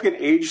significant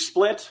age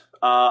split.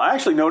 I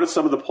actually noticed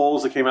some of the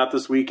polls that came out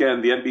this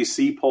weekend. The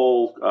NBC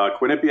poll,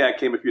 Quinnipiac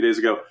came a few days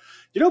ago.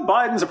 You know,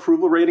 Biden's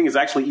approval rating is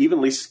actually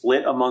evenly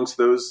split amongst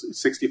those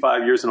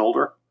 65 years and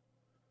older.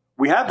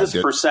 We have this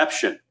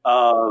perception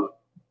of,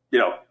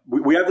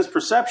 we have this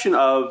perception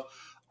of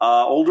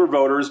older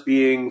voters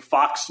being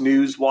Fox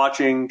News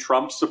watching,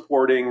 Trump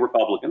supporting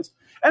Republicans,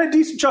 and a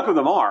decent chunk of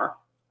them are.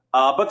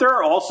 But there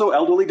are also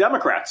elderly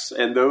Democrats,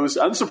 and those,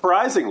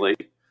 unsurprisingly,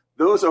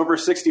 those over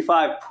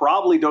 65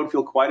 probably don't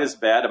feel quite as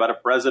bad about a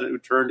president who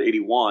turned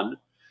 81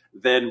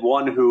 than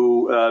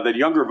than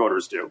younger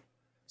voters do.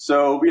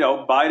 So,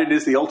 Biden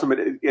is the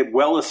ultimate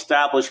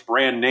well-established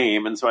brand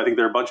name. And so I think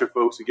there are a bunch of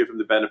folks who give him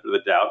the benefit of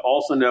the doubt.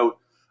 Also note,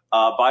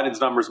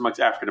 Biden's numbers amongst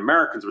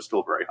African-Americans are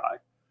still very high.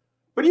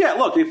 But yeah,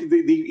 look,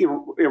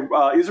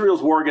 if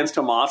Israel's war against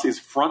Hamas is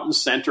front and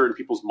center in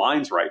people's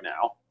minds right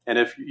now, and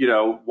if,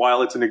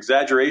 while it's an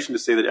exaggeration to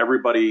say that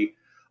everybody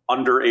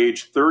under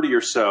age 30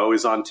 or so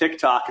is on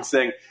TikTok and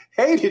saying,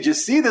 hey, did you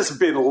see this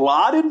bin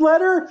Laden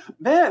letter?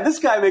 Man, this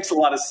guy makes a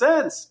lot of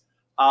sense.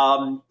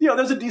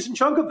 There's a decent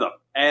chunk of them.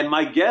 And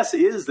my guess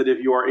is that if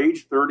you are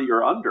age 30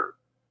 or under,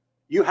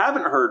 you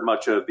haven't heard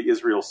much of the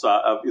Israel's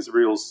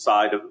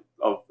side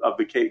of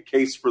the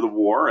case for the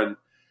war. And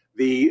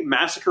the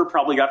massacre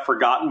probably got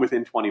forgotten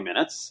within 20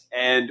 minutes.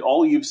 And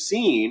all you've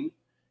seen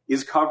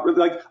is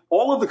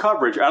all of the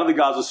coverage out of the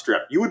Gaza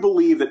Strip. You would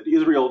believe that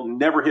Israel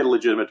never hit a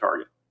legitimate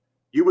target.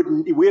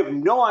 We have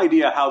no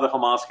idea how the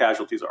Hamas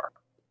casualties are.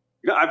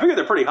 I figure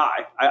they're pretty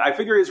high. I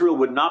figure Israel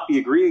would not be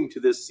agreeing to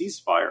this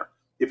ceasefire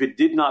if it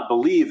did not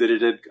believe that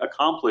it had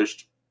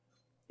accomplished,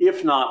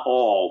 if not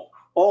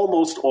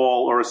almost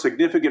all, or a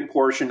significant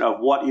portion of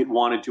what it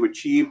wanted to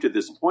achieve to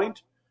this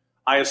point.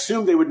 I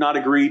assume they would not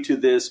agree to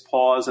this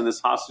pause and this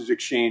hostage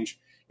exchange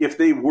if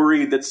they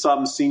worried that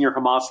some senior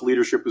Hamas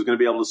leadership was going to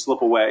be able to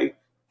slip away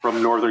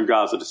from northern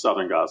Gaza to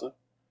southern Gaza.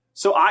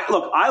 So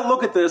I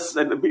look at this,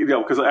 and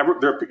because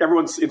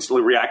everyone's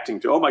instantly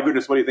reacting to, oh my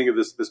goodness, what do you think of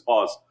this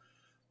pause?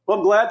 Well,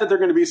 I'm glad that there are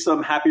going to be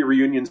some happy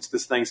reunions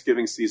this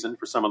Thanksgiving season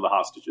for some of the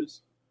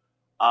hostages.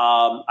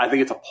 I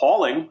think it's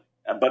appalling,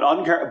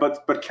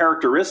 but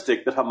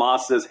characteristic that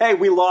Hamas says, hey,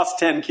 we lost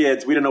 10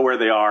 kids. We don't know where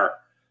they are.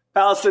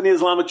 Palestinian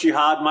Islamic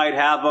Jihad might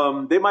have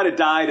them. They might have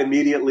died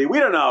immediately. We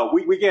don't know.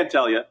 We can't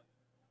tell you.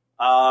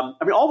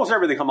 Almost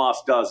everything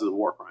Hamas does is a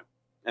war crime.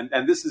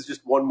 And this is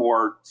just one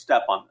more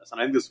step on this. And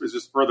I think this is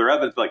just further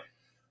evidence. Like,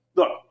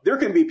 look, there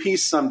can be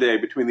peace someday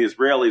between the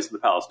Israelis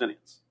and the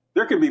Palestinians.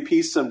 There can be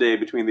peace someday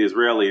between the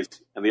Israelis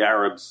and the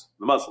Arabs,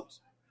 the Muslims.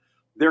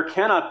 There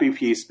cannot be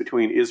peace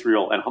between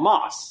Israel and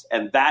Hamas.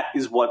 And that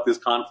is what this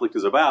conflict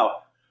is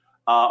about.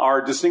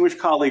 Our distinguished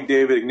colleague,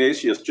 David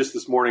Ignatius, just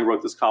this morning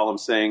wrote this column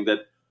saying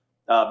that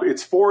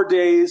it's 4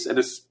 days and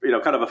it's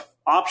kind of an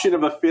option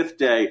of a fifth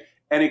day.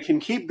 And it can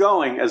keep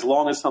going as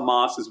long as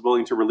Hamas is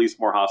willing to release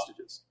more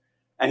hostages.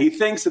 And he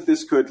thinks that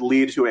this could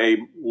lead to a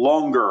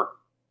longer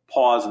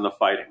pause in the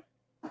fighting.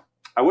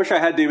 I wish I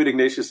had David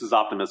Ignatius's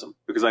optimism,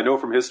 because I know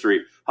from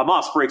history,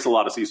 Hamas breaks a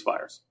lot of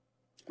ceasefires.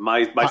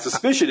 My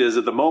suspicion is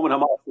at the moment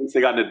Hamas thinks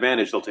they got an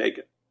advantage, they'll take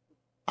it.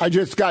 I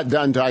just got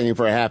done talking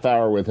for a half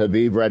hour with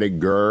Haviv Rettig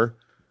Gur,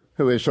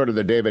 who is sort of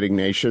the David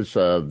Ignatius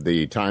of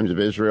the Times of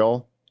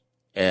Israel.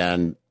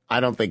 And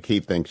I don't think he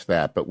thinks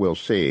that, but we'll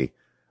see.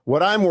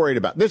 What I'm worried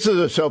about, this is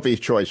a Sophie's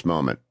Choice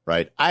moment,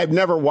 right? I've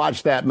never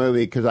watched that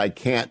movie because I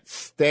can't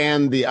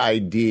stand the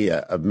idea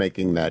of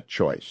making that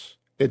choice.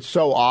 It's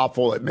so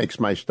awful. It makes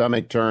my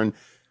stomach turn.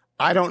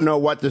 I don't know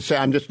what to say.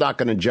 I'm just not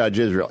going to judge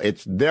Israel.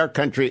 It's their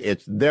country.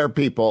 It's their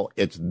people.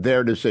 It's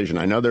their decision.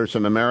 I know there's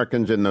some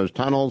Americans in those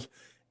tunnels,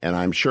 and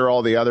I'm sure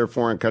all the other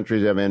foreign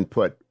countries have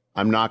input.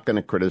 I'm not going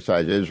to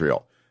criticize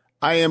Israel.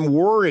 I am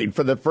worried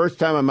for the first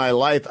time in my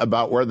life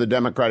about where the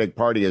Democratic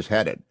Party is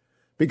headed,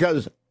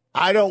 because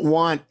I don't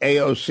want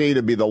AOC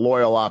to be the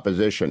loyal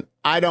opposition.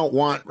 I don't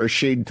want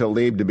Rashid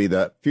Tlaib to be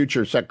the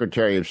future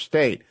Secretary of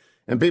State.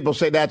 And people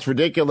say that's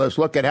ridiculous.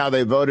 Look at how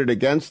they voted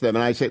against them.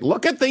 And I say,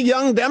 look at the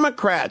young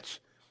Democrats.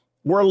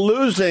 We're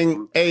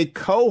losing a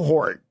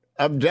cohort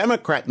of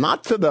Democrats,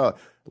 not to the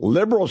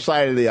liberal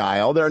side of the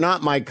aisle. They're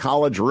not my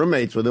college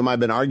roommates with whom I've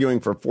been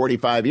arguing for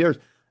 45 years.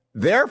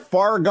 They're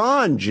far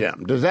gone,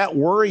 Jim. Does that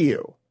worry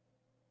you?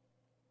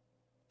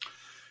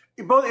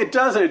 Both it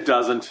does and it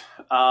doesn't.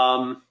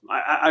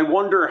 I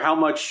wonder how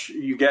much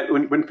you get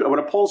when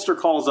a pollster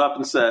calls up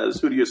and says,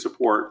 "Who do you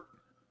support?"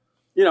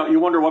 You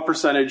wonder what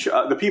percentage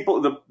the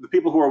people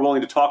who are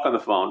willing to talk on the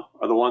phone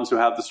are the ones who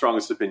have the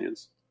strongest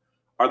opinions,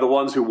 are the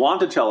ones who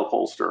want to tell a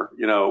pollster,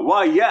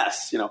 why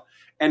yes,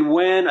 And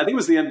when I think it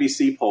was the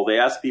NBC poll, they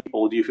asked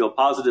people, "Do you feel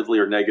positively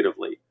or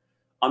negatively?"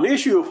 On the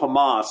issue of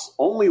Hamas,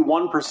 only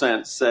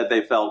 1% said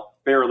they felt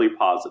fairly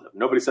positive.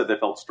 Nobody said they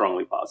felt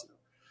strongly positive.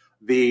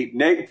 The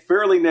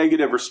fairly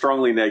negative or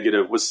strongly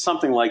negative was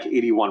something like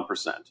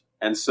 81%.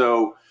 And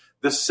so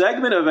the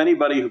segment of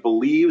anybody who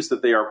believes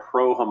that they are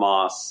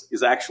pro-Hamas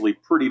is actually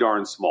pretty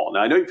darn small. Now,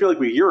 I know you feel like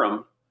we hear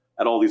them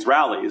at all these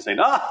rallies saying,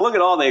 look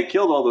at all, they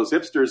killed all those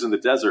hipsters in the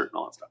desert and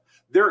all that stuff.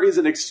 There is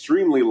an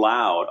extremely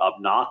loud,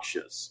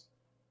 obnoxious,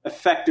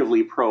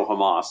 effectively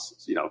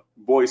pro-Hamas,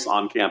 voice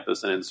on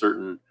campus and in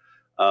certain,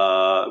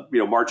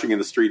 marching in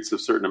the streets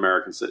of certain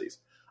American cities.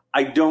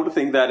 I don't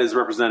think that is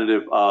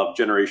representative of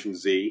Generation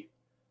Z.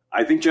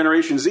 I think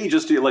Generation Z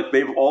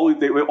they've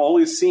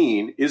always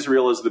seen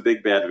Israel as the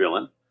big bad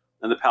villain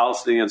and the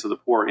Palestinians are the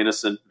poor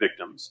innocent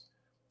victims.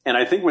 And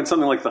I think when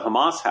something like the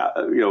Hamas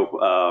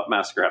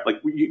massacre happened,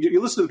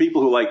 you listen to the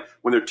people who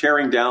when they're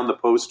tearing down the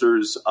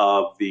posters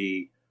of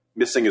the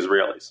missing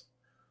Israelis.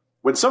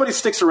 When somebody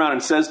sticks around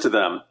and says to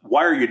them,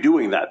 "Why are you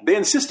doing that?" they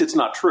insist it's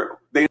not true.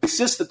 They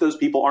insist that those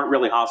people aren't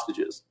really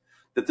hostages,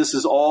 that this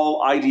is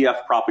all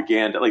IDF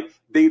propaganda.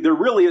 There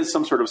really is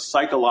some sort of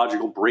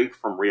psychological break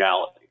from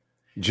reality.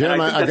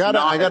 Jim, I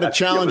got to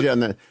challenge you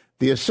on that.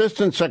 The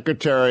Assistant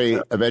Secretary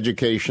of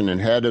Education and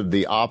head of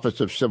the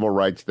Office of Civil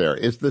Rights there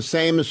is the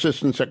same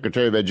Assistant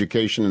Secretary of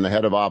Education and the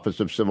head of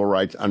Office of Civil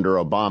Rights under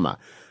Obama.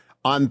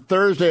 On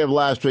Thursday of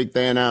last week,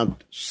 they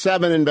announced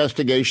 7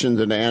 investigations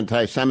into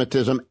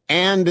anti-Semitism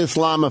and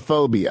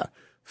Islamophobia,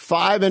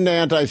 5 into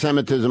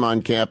anti-Semitism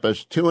on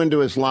campus, 2 into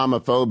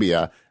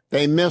Islamophobia.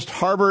 They missed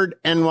Harvard,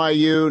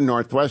 NYU,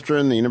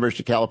 Northwestern, the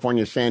University of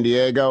California, San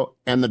Diego,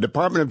 and the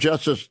Department of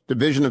Justice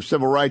Division of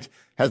Civil Rights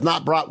has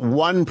not brought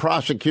one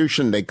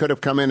prosecution. They could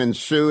have come in and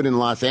sued in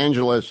Los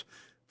Angeles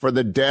for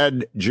the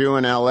dead Jew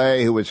in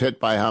L.A. who was hit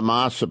by a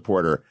Hamas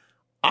supporter.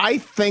 I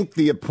think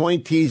the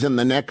appointees in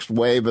the next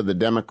wave of the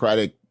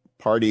Democratic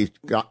Party's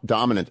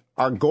dominance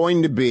are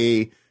going to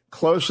be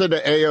closer to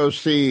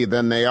AOC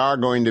than they are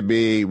going to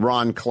be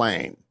Ron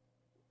Klain.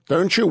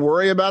 Don't you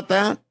worry about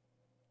that?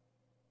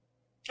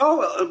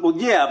 Oh, well,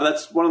 yeah, but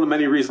that's one of the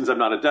many reasons I'm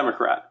not a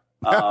Democrat.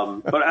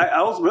 But I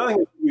also really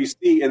think we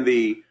see in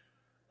the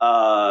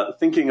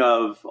thinking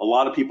of a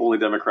lot of people in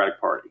the Democratic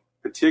Party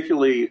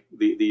particularly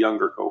the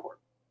younger cohort.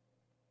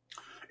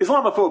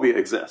 Islamophobia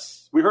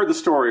exists. We heard the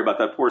story about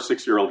that poor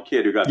 6-year-old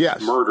kid who got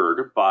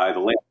murdered by the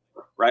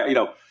landlord, right?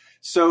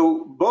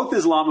 So both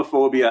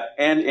Islamophobia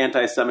and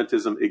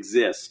anti-Semitism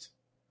exist.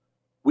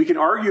 We can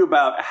argue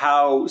about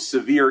how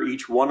severe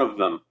each one of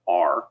them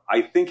are.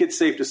 I think it's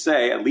safe to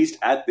say, at least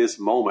at this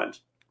moment,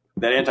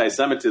 that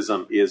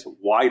anti-Semitism is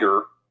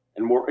wider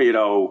and more,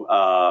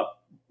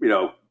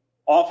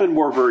 often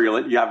more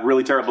virulent. You have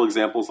really terrible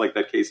examples like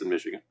that case in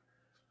Michigan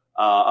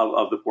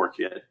of the poor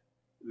kid.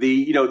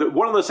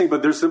 One of those things,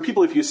 but there's some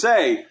people, if you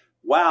say,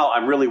 wow,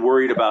 I'm really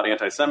worried about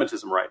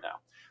anti-Semitism right now,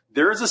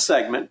 there is a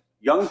segment,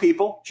 young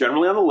people,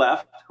 generally on the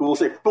left, who will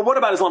say, but what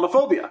about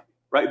Islamophobia,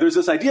 right? There's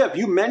this idea, if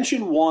you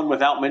mention one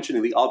without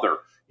mentioning the other,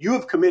 you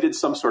have committed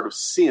some sort of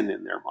sin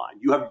in their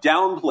mind. You have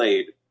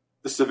downplayed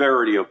the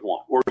severity of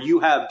one, or you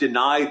have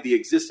denied the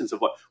existence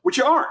of one, which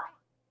you aren't.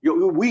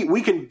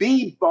 We can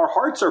be, our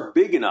hearts are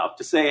big enough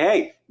to say,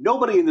 hey,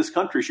 nobody in this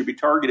country should be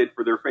targeted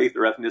for their faith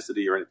or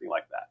ethnicity or anything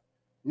like that.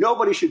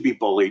 Nobody should be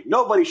bullied.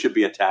 Nobody should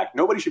be attacked.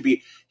 Nobody should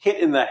be hit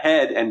in the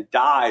head and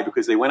die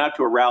because they went out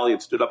to a rally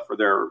and stood up for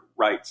their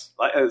rights,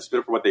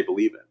 stood up for what they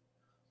believe in.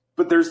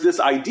 But there's this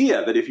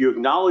idea that if you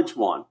acknowledge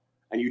one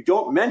and you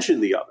don't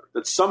mention the other,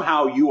 that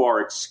somehow you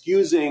are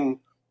excusing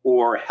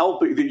or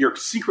helping, that you're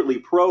secretly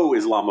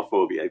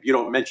pro-Islamophobia if you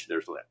don't mention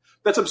there's that.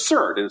 That's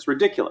absurd and it's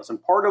ridiculous.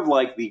 And part of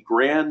like the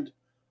grand,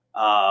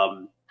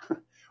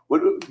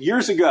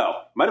 years ago,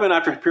 might have been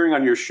after appearing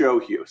on your show,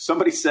 Hugh,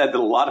 somebody said that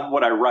a lot of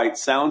what I write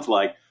sounds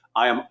like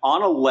I am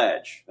on a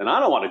ledge and I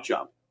don't want to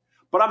jump,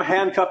 but I'm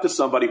handcuffed to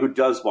somebody who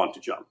does want to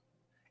jump.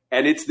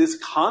 And it's this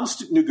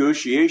constant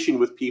negotiation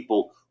with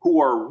people who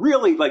are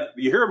really, like,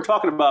 you hear them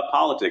talking about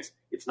politics.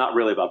 It's not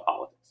really about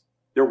politics.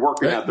 They're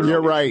working out their You're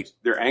own right. issues.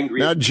 They're angry.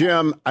 Now,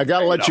 Jim, I got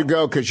to let you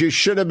go because you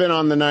should have been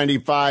on the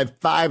 95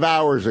 5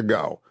 hours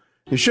ago.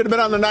 You should have been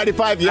on the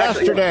 95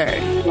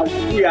 yesterday.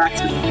 We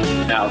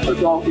accidents now, so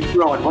it's all keep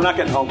growing. We're not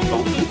getting home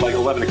until like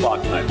 11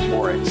 o'clock tonight. It's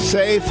boring.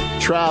 Safe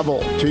travel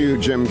to you,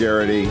 Jim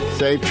Garrity.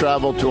 Safe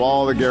travel to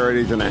all the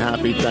Garrity's and a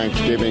happy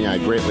Thanksgiving. I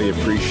greatly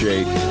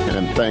appreciate and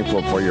am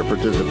thankful for your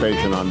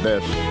participation on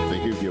this, the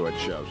Hugh Hewitt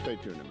Show. Stay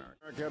tuned, America.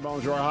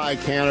 Bonjour, hi,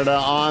 Canada.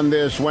 On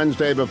this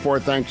Wednesday before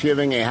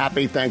Thanksgiving, a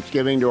happy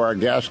Thanksgiving to our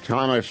guest,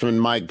 Congressman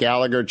Mike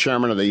Gallagher,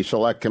 chairman of the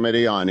Select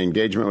Committee on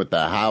Engagement with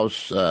the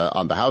House,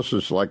 on the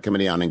House's Select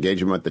Committee on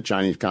Engagement with the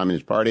Chinese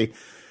Communist Party.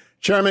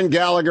 Chairman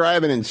Gallagher, I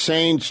have an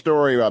insane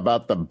story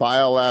about the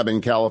biolab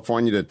in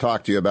California to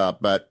talk to you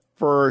about. But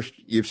first,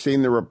 you've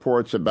seen the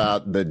reports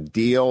about the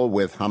deal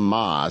with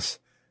Hamas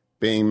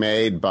being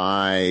made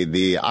by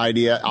the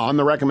IDF, on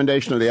the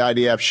recommendation of the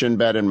IDF, Shin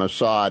Bet, and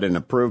Mossad, and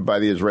approved by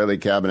the Israeli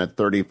cabinet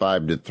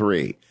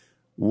 35-3.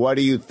 What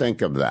do you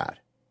think of that?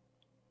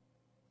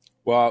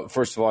 Well,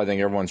 first of all, I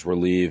think everyone's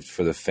relieved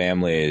for the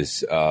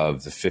families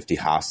of the 50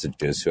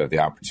 hostages who have the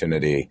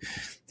opportunity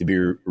to be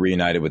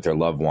reunited with their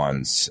loved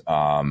ones.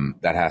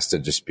 That has to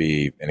just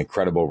be an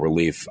incredible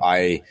relief.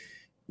 I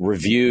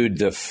reviewed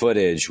the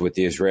footage with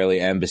the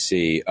Israeli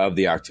embassy of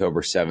the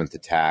October 7th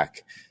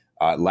attack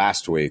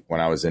last week when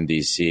I was in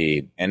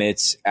D.C., and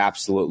it's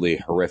absolutely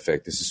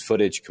horrific. This is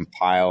footage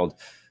compiled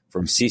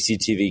from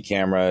CCTV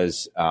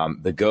cameras,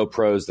 the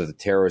GoPros that the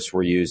terrorists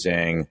were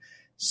using,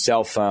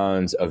 cell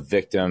phones of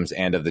victims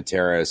and of the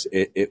terrorists.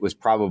 It was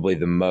probably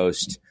the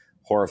most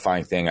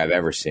horrifying thing I've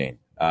ever seen.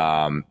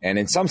 And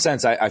in some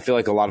sense, I feel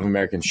like a lot of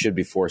Americans should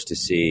be forced to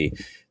see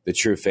the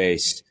true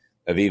face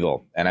of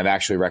evil. And I've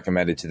actually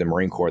recommended to the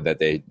Marine Corps that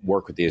they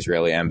work with the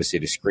Israeli embassy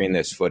to screen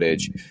this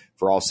footage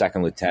for all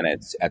second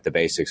lieutenants at the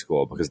basic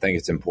school, because I think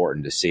it's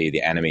important to see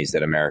the enemies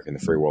that America and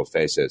the free world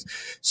faces.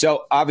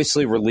 So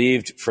obviously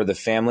relieved for the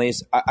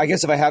families. I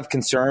guess if I have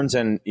concerns,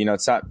 and,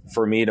 it's not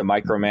for me to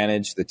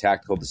micromanage the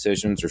tactical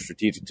decisions or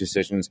strategic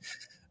decisions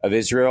of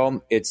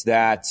Israel, it's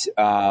that,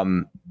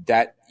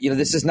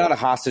 this is not a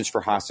hostage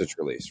for hostage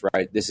release,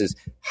 right? This is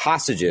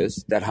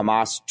hostages that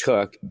Hamas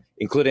took,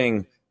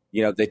 including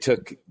they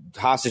took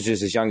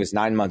hostages as young as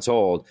 9 months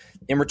old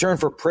in return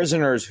for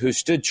prisoners who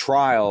stood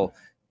trial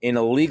in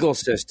a legal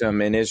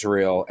system in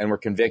Israel and were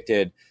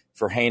convicted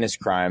for heinous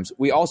crimes.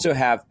 We also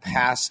have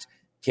past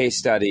case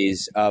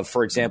studies of,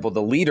 for example,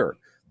 the leader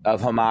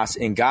of Hamas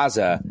in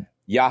Gaza,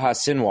 Yahya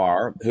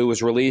Sinwar, who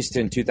was released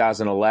in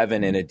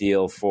 2011 in a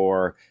deal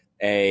for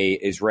a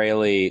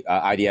Israeli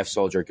IDF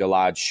soldier,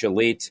 Gilad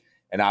Shalit.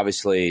 And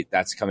obviously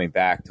that's coming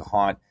back to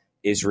haunt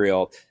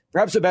Israel.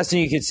 Perhaps the best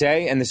thing you could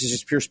say, and this is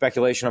just pure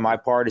speculation on my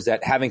part, is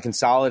that having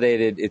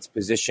consolidated its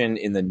position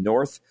in the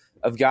north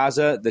of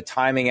Gaza, the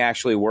timing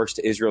actually works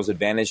to Israel's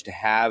advantage to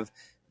have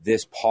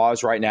this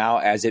pause right now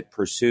as it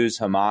pursues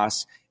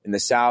Hamas in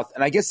the south.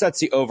 And I guess that's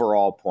the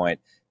overall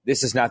point.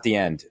 This is not the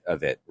end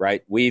of it,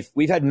 right? We've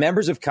had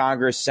members of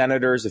Congress,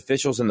 senators,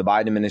 officials in the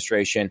Biden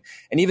administration,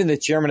 and even the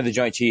chairman of the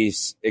Joint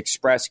Chiefs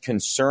express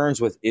concerns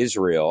with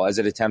Israel as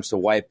it attempts to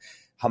wipe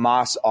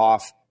Hamas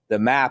off the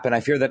map. And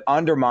I fear that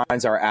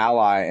undermines our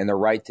ally and the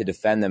right to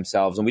defend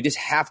themselves. And we just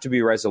have to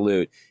be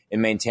resolute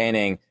in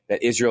maintaining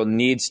that Israel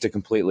needs to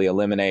completely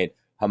eliminate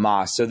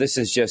Hamas. So this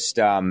is just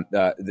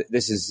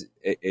this is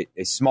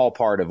a small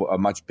part of a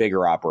much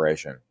bigger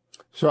operation.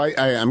 So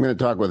I'm going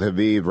to talk with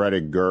Haviv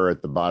Rettig Gur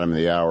at the bottom of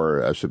the hour,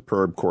 a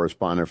superb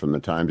correspondent from the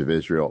Times of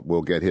Israel.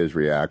 We'll get his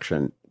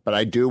reaction. But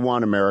I do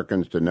want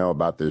Americans to know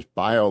about this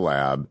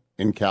biolab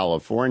in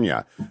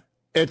California.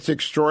 It's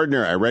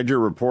extraordinary. I read your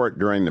report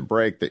during the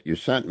break that you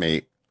sent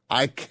me.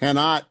 I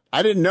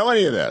didn't know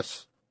any of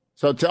this.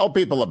 So tell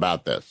people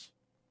about this.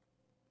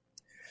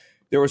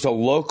 There was a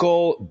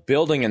local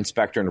building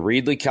inspector in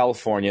Reedley,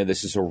 California.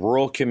 This is a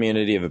rural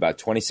community of about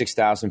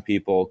 26,000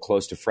 people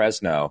close to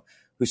Fresno,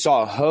 who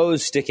saw a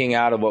hose sticking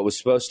out of what was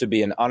supposed to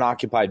be an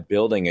unoccupied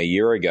building a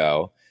year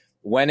ago,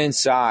 went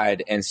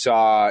inside and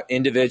saw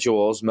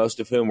individuals, most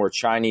of whom were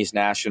Chinese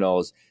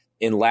nationals,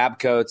 in lab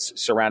coats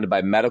surrounded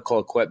by medical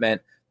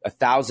equipment,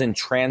 1,000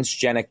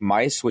 transgenic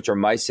mice, which are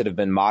mice that have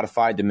been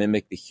modified to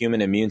mimic the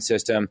human immune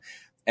system,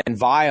 and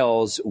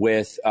vials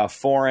with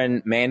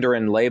foreign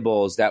Mandarin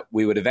labels that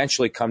we would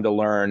eventually come to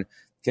learn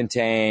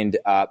contained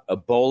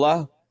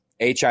Ebola,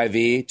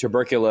 HIV,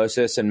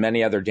 tuberculosis, and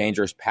many other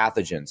dangerous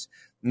pathogens.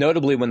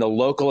 Notably, when the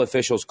local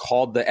officials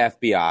called the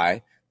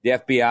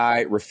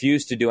FBI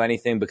refused to do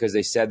anything because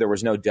they said there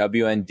was no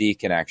WND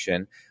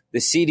connection. The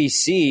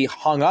CDC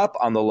hung up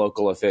on the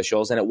local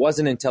officials, and it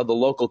wasn't until the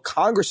local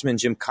congressman,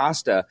 Jim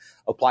Costa,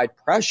 applied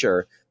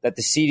pressure that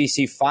the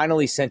CDC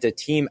finally sent a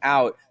team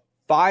out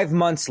 5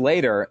 months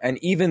later, and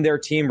even their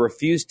team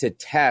refused to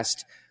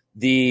test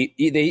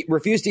they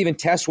refused to even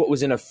test what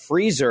was in a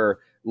freezer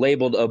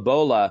labeled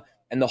Ebola,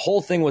 and the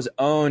whole thing was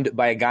owned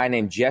by a guy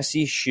named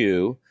Jesse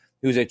Xu,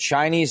 who's a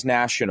Chinese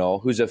national,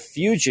 who's a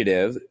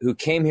fugitive, who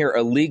came here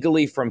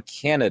illegally from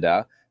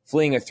Canada,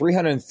 fleeing a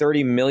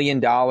 $330 million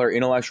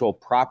intellectual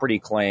property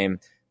claim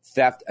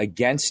theft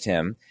against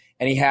him.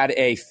 And he had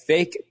a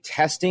fake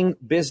testing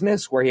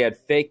business where he had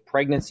fake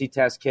pregnancy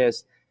test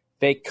kits,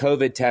 fake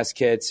COVID test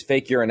kits,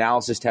 fake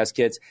urinalysis test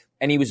kits.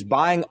 And he was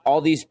buying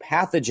all these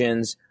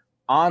pathogens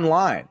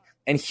online.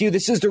 And Hugh,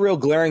 this is the real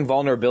glaring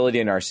vulnerability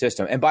in our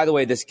system. And by the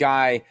way, this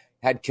guy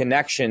had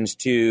connections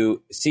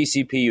to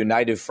CCP,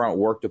 United Front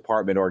Work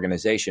Department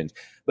organizations.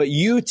 But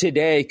you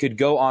today could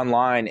go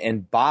online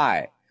and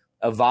buy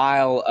a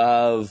vial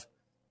of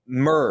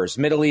MERS,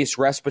 Middle East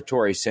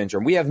Respiratory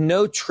Syndrome. We have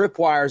no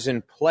tripwires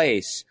in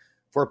place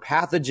for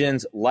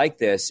pathogens like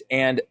this.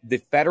 And the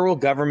federal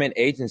government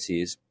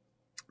agencies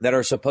that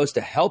are supposed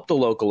to help the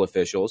local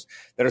officials,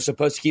 that are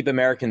supposed to keep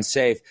Americans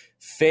safe,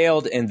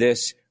 failed in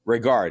this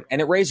regard.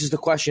 And it raises the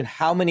question,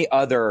 how many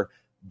other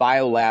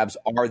biolabs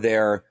are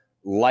there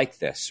like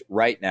this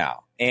right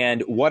now?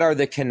 And what are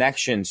the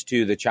connections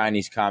to the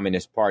Chinese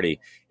Communist Party?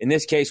 In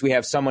this case, we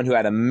have someone who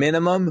at a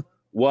minimum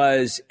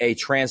was a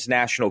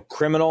transnational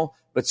criminal,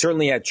 but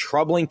certainly had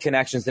troubling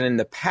connections and in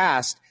the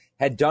past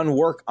had done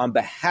work on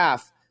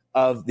behalf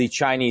of the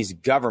Chinese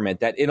government.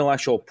 That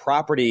intellectual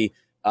property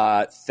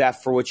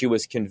theft for which he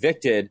was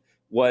convicted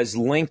was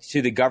linked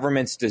to the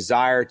government's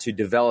desire to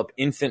develop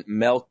infant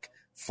milk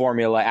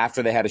formula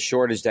after they had a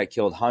shortage that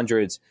killed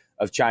hundreds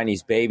of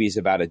Chinese babies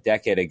about a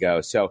decade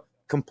ago. So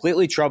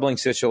completely troubling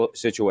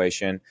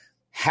situation.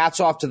 Hats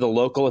off to the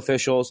local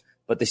officials,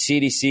 but the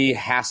CDC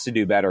has to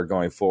do better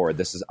going forward.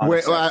 This is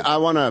unacceptable. Wait, I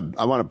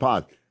want to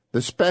pause.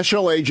 The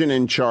special agent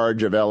in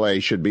charge of L.A.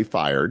 should be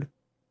fired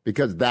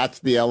because that's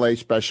the L.A.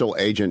 Special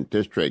Agent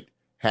District.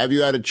 Have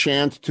you had a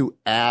chance to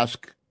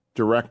ask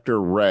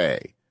Director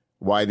Wray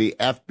why the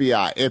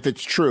FBI, if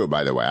it's true,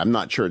 by the way, I'm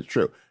not sure it's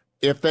true,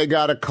 if they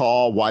got a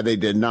call, why they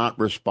did not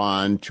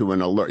respond to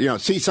an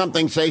alert? See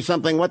something, say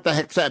something. What the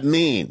heck's that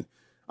mean?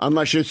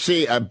 Unless you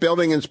see a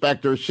building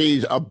inspector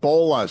sees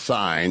Ebola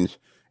signs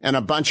and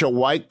a bunch of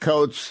white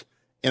coats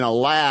in a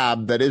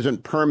lab that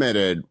isn't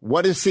permitted.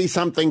 What does see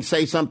something,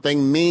 say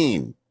something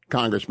mean,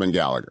 Congressman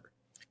Gallagher?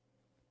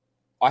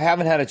 I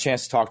haven't had a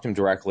chance to talk to him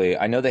directly.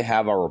 I know they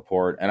have our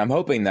report, and I'm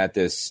hoping that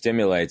this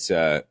stimulates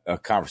a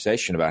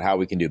conversation about how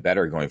we can do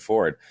better going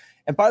forward.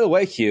 And by the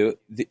way, Hugh,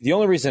 the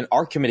only reason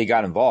our committee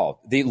got involved,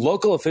 the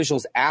local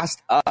officials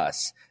asked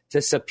us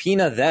to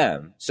subpoena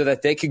them so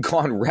that they could go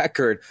on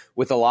record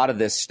with a lot of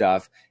this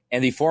stuff.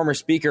 And the former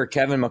speaker,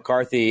 Kevin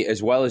McCarthy,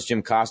 as well as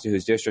Jim Costa,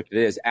 whose district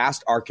it is,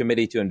 asked our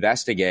committee to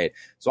investigate.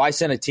 So I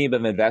sent a team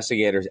of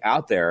investigators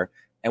out there,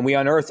 and we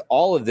unearthed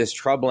all of this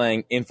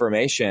troubling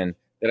information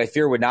that I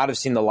fear would not have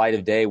seen the light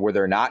of day were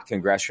there not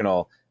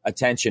congressional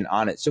attention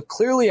on it. So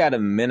clearly, at a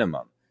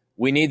minimum,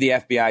 we need the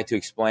FBI to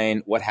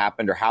explain what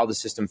happened or how the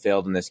system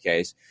failed in this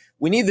case.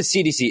 We need the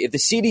CDC. If the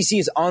CDC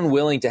is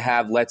unwilling to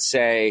have, let's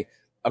say,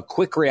 a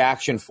quick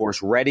reaction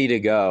force ready to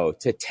go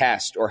to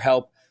test or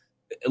help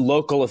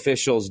local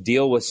officials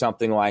deal with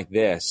something like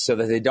this so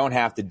that they don't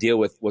have to deal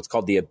with what's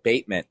called the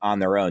abatement on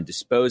their own,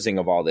 disposing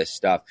of all this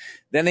stuff,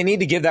 then they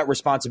need to give that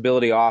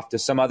responsibility off to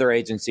some other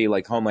agency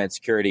like Homeland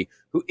Security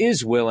who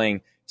is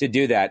willing to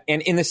do that.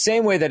 And in the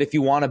same way that if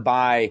you want to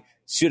buy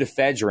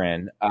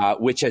pseudoephedrine,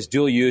 which has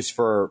dual use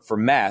for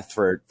meth,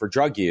 for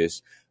drug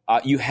use,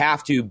 you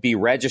have to be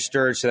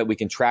registered so that we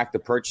can track the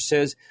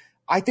purchases.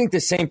 I think the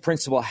same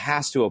principle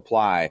has to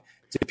apply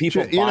to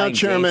people buying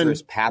Chairman,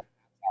 dangerous pathogens.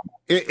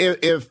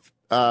 If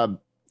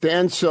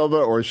Dan Silva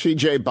or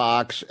C.J.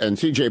 Box, and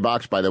C.J.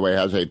 Box, by the way,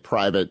 has a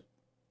private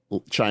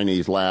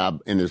Chinese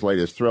lab in his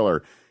latest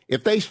thriller.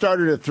 If they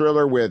started a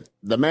thriller with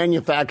the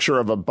manufacture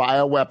of a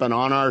bioweapon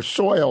on our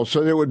soil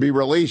so that it would be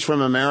released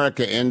from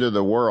America into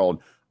the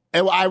world,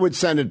 I would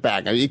send it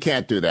back. You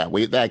can't do that.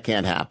 That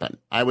can't happen.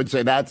 I would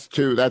say that's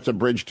a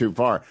bridge too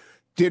far.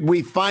 Did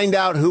we find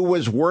out who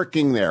was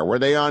working there? Were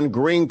they on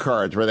green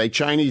cards? Were they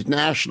Chinese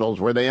nationals?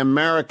 Were they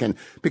American?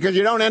 Because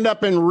you don't end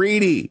up in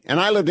Reedy. And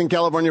I lived in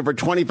California for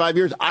 25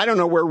 years. I don't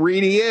know where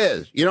Reedy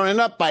is. You don't end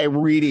up by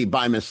Reedy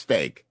by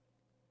mistake.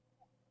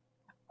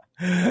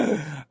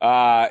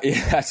 Yeah,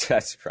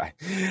 that's right.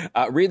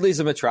 Reedley's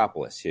a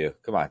metropolis, Hugh.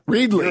 Come on.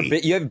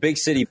 Reedley. You have a big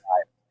city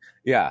vibe.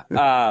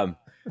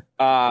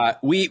 Yeah.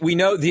 We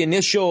know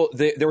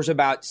there was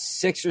about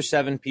 6 or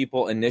 7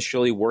 people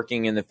initially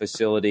working in the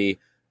facility.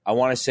 I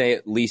want to say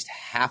at least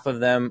half of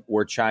them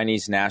were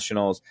Chinese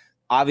nationals.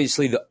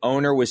 Obviously, the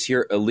owner was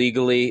here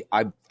illegally.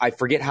 I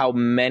forget how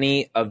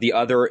many of the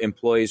other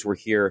employees were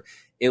here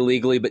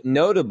illegally, but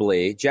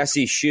notably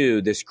Jesse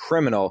Hsu, this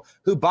criminal,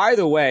 who, by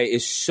the way,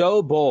 is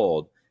so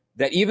bold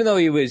that even though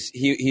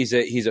he's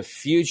a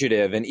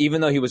fugitive, and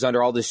even though he was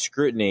under all this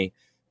scrutiny,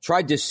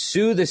 tried to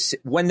sue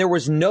when there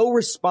was no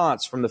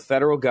response from the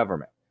federal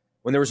government,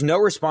 when there was no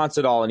response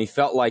at all, and he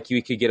felt like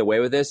he could get away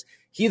with this.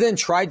 He then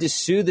tried to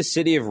sue the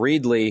city of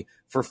Reedley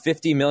for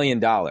 $50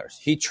 million.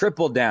 He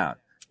tripled down.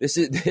 This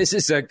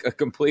is a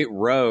complete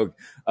rogue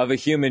of a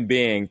human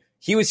being.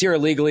 He was here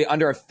illegally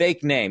under a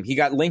fake name. He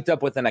got linked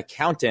up with an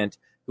accountant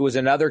who was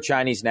another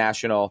Chinese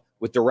national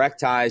with direct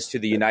ties to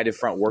the United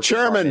Front Workers.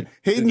 Chairman,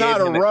 he's not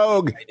a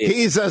rogue.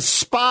 He's a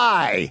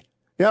spy.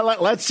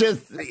 Let's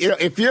just,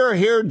 if you're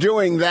here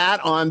doing that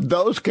on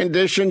those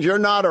conditions, you're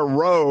not a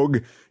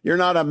rogue. You're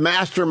not a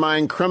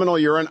mastermind criminal.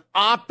 You're an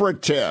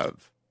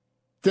operative.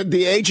 Did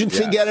the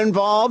agency get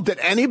involved? Did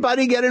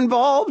anybody get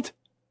involved?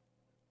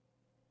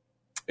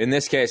 In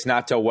this case,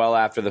 not till well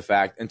after the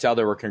fact, until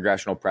there were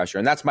congressional pressure.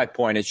 And that's my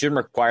point. It shouldn't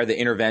require the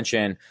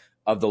intervention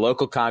of the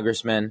local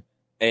congressman,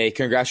 a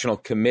congressional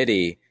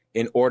committee,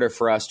 in order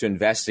for us to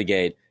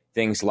investigate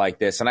things like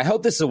this. And I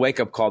hope this is a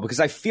wake-up call, because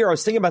I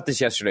was thinking about this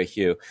yesterday,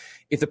 Hugh.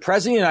 If the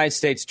president of the United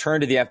States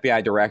turned to the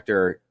FBI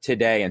director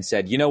today and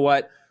said, you know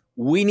what,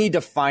 we need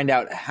to find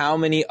out how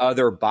many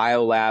other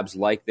biolabs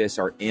like this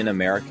are in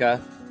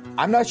America,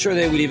 I'm not sure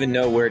they would even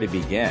know where to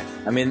begin.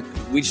 I mean,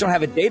 we just don't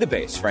have a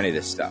database for any of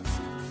this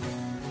stuff.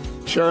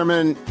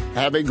 Sherman,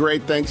 have a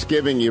great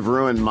Thanksgiving. You've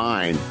ruined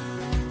mine.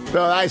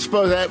 So I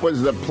suppose that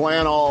was the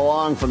plan all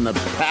along from the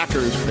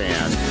Packers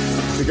fan,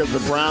 because the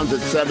Browns at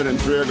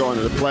 7-3 are going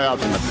to the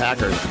playoffs and the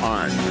Packers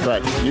aren't.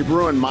 But you've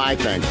ruined my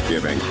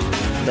Thanksgiving.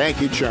 Thank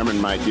you, Chairman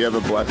Mike. You have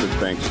a blessed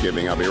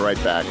Thanksgiving. I'll be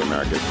right back,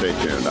 America. Stay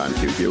tuned on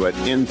QQ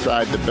at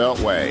Inside the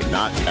Beltway,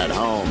 not at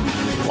home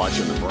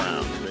watching the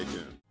Browns. Stay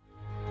tuned.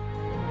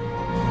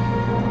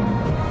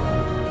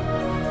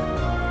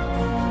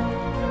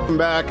 Welcome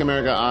back,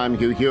 America. I'm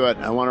Hugh Hewitt.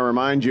 I want to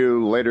remind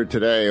you later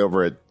today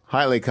over at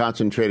Highly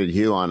Concentrated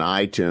Hugh on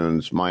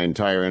iTunes, my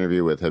entire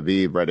interview with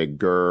Haviv Rettig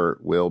Gur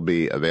will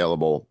be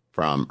available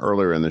from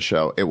earlier in the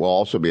show. It will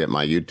also be at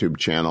my YouTube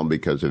channel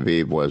because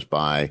Haviv was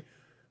by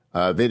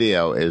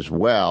video as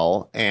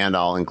well. And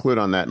I'll include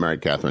on that Mary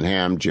Catherine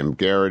Ham, Jim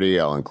Garrity.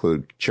 I'll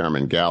include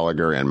Chairman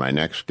Gallagher and my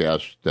next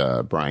guest,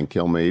 Brian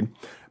Kilmeade.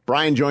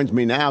 Brian joins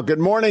me now. Good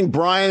morning,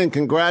 Brian, and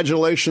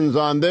congratulations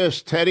on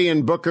this. Teddy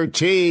and Booker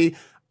T.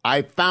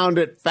 I found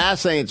it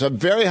fascinating. It's a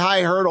very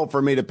high hurdle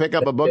for me to pick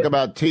up a book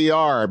about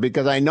TR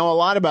because I know a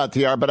lot about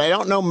TR, but I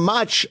don't know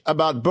much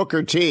about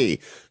Booker T.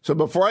 So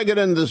before I get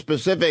into the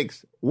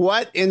specifics,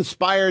 what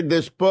inspired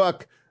this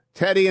book,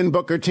 Teddy and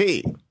Booker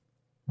T?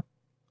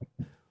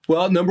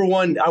 Well, number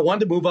one, I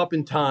wanted to move up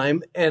in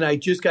time, and I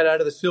just got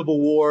out of the Civil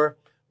War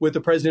with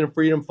the President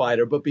Freedom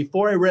Fighter. But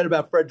before I read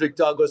about Frederick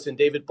Douglass and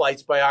David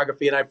Blight's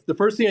biography, and the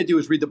first thing I do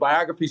is read the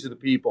biographies of the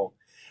people.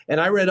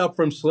 And I read up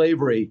from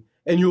slavery.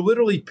 And you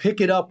literally pick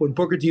it up when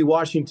Booker T.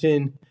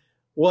 Washington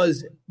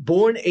was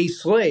born a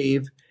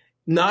slave,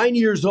 9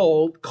 years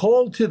old,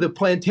 called to the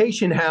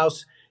plantation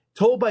house,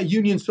 told by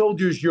Union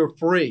soldiers, you're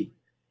free,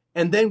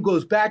 and then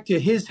goes back to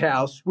his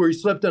house where he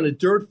slept on a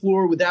dirt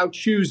floor without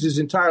shoes his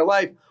entire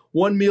life,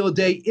 one meal a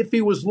day. If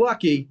he was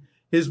lucky,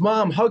 his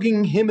mom,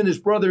 hugging him and his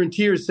brother in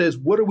tears, says,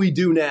 what do we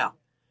do now?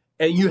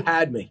 And you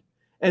had me.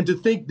 And to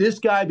think this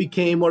guy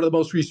became one of the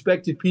most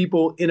respected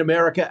people in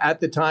America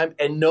at the time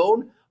and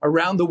known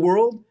around the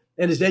world,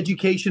 and his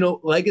educational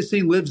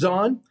legacy lives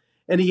on.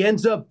 And he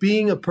ends up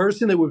being a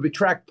person that would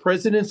attract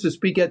presidents to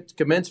speak at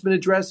commencement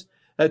address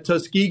at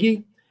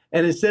Tuskegee.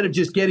 And instead of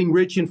just getting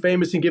rich and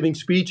famous and giving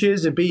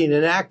speeches and being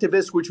an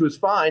activist, which was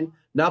fine,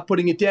 not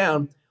putting it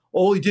down,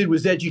 all he did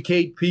was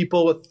educate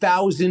people,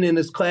 1,000 in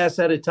his class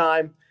at a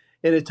time,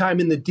 in a time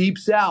in the Deep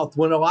South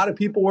when a lot of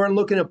people weren't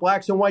looking at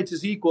blacks and whites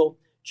as equal.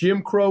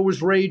 Jim Crow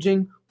was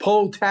raging,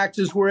 poll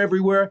taxes were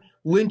everywhere,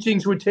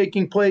 lynchings were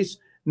taking place.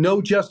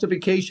 No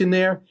justification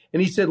there. And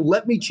he said,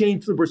 let me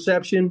change the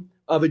perception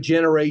of a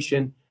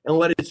generation and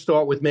let it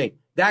start with me.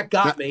 That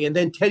got me. And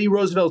then Teddy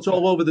Roosevelt's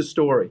all over the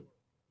story.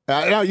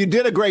 No, you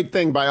did a great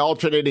thing by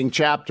alternating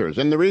chapters.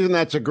 And the reason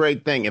that's a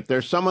great thing, if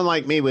there's someone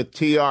like me with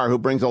TR who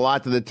brings a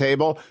lot to the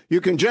table,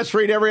 you can just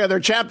read every other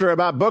chapter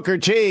about Booker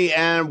T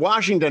and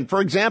Washington.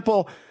 For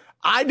example,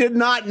 I did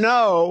not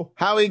know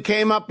how he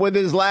came up with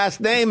his last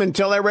name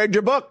until I read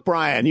your book,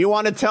 Brian. You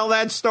want to tell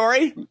that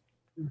story?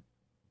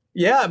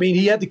 Yeah, I mean,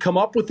 he had to come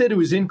up with it. It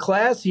was in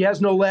class. He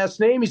has no last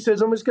name. He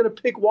says, I'm just going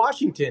to pick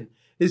Washington.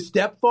 His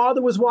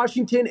stepfather was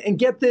Washington. And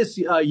get this,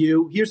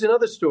 here's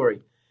another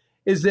story,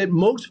 is that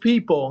most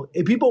people,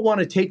 if people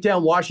want to take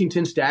down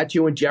Washington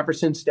statue and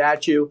Jefferson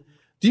statue,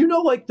 do you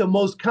know, like, the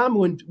most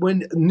common,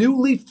 when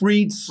newly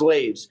freed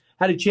slaves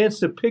had a chance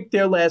to pick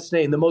their last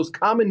name, the most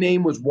common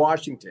name was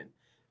Washington.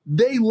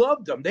 They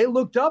loved him. They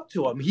looked up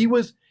to him. He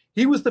was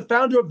the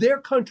founder of their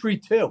country,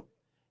 too.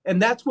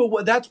 And that's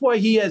why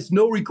he has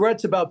no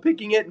regrets about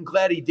picking it, and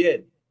glad he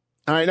did.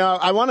 All right, now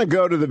I want to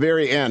go to the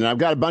very end. I've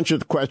got a bunch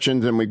of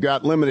questions, and we've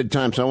got limited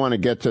time, so I want to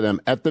get to them.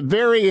 At the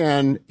very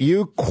end,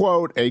 you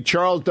quote a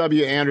Charles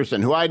W.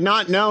 Anderson, who I had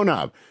not known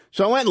of.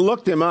 So I went and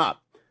looked him up.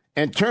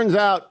 And turns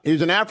out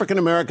he's an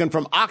African-American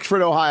from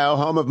Oxford, Ohio,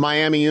 home of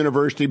Miami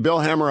University. Bill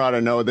Hemmer ought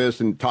to know this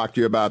and talk to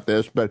you about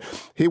this. But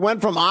he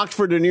went from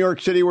Oxford to New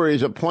York City, where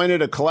he's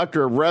appointed a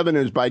collector of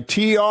revenues by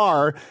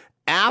TR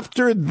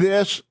after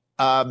this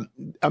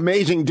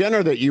amazing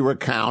dinner that you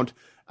recount,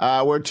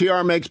 where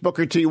TR makes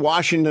Booker T.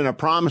 Washington a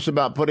promise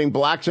about putting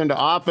blacks into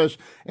office.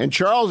 And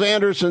Charles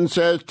Anderson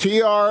says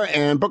TR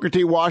and Booker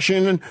T.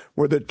 Washington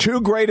were the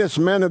two greatest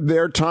men of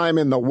their time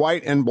in the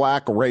white and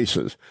black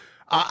races.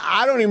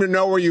 I don't even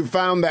know where you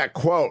found that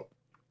quote,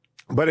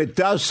 but it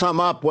does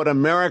sum up what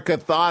America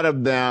thought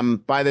of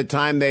them by the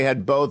time they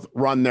had both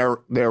run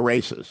their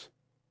races.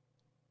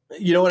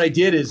 You know what I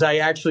did is I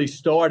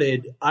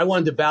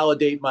wanted to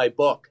validate my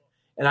book,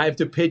 and I have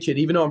to pitch it.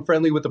 Even though I'm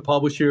friendly with the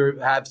publisher,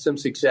 have some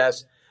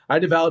success, I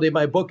had to validate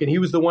my book, and he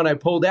was the one I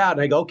pulled out.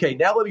 And I go, okay,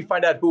 now let me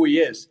find out who he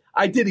is.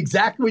 I did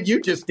exactly what you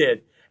just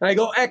did. And I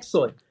go,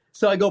 excellent.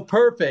 So I go,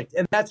 perfect.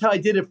 And that's how I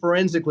did it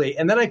forensically.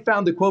 And then I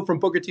found the quote from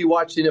Booker T.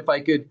 Washington, if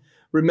I could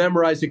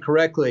memorize it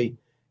correctly.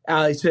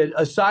 I said,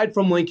 aside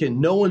from Lincoln,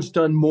 no one's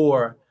done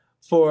more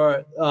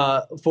for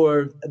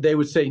they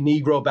would say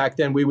Negro back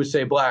then, we would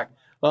say black,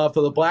 for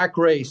the black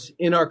race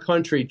in our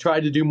country,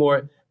 tried to do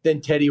more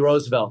than Teddy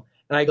Roosevelt.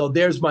 And I go,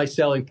 there's my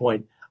selling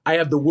point. I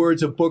have the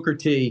words of Booker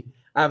T.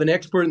 I have an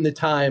expert in the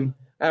time,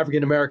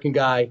 African-American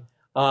guy,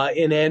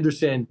 in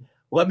Anderson.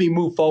 Let me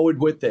move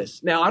forward with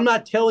this. Now, I'm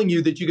not telling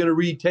you that you're going to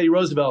read Teddy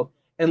Roosevelt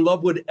and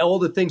love all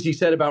the things he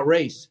said about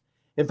race.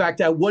 In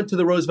fact, I went to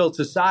the Roosevelt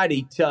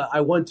Society.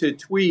 I went to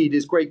Tweed,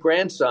 his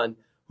great-grandson,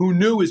 who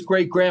knew his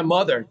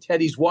great-grandmother,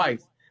 Teddy's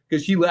wife,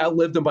 because she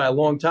outlived him by a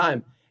long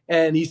time.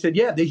 And he said,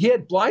 yeah, he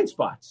had blind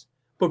spots.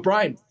 But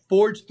Brian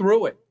forged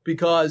through it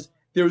because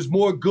there was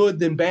more good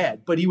than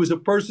bad. But he was a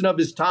person of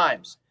his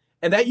times.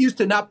 And that used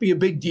to not be a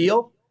big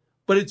deal.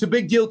 But it's a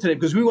big deal today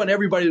because we want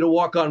everybody to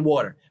walk on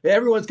water.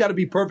 Everyone's got to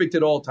be perfect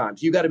at all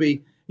times. You got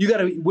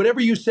to whatever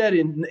you said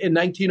in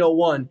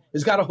 1901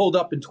 has got to hold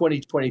up in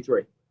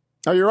 2023.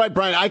 Oh, you're right,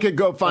 Brian. I could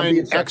go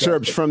find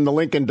excerpts from the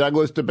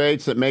Lincoln-Douglas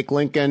debates that make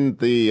Lincoln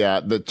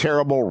the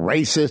terrible,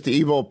 racist,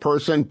 evil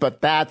person,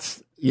 but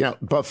that's,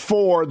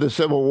 before the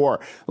Civil War.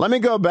 Let me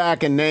go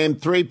back and name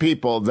three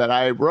people that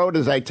I wrote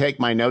as I take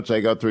my notes. I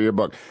go through your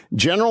book.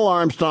 General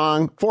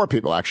Armstrong, four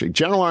people actually.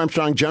 General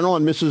Armstrong, General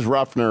and Mrs.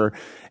 Ruffner,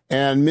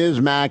 and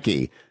Ms.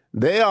 Mackey.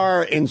 They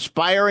are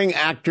inspiring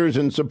actors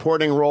in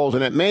supporting roles,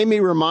 and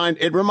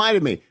it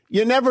reminded me,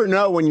 you never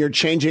know when you're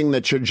changing the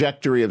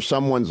trajectory of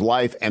someone's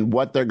life and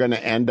what they're going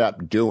to end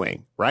up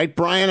doing. Right,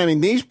 Brian? I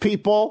mean, these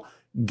people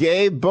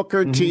gave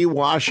Booker T.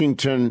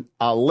 Washington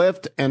a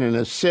lift and an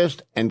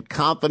assist and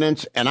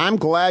confidence, and I'm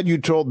glad you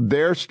told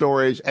their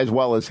stories as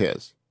well as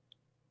his.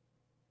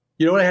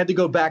 You know what I had to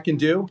go back and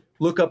do?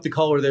 Look up the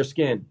color of their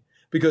skin.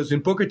 Because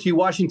when Booker T.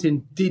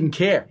 Washington didn't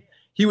care,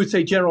 he would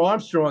say General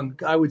Armstrong,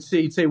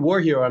 he'd say war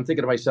hero. I'm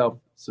thinking to myself,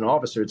 it's an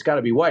officer. It's got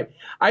to be white.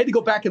 I had to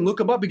go back and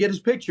look him up and get his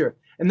picture.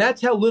 And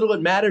that's how little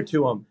it mattered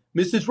to him.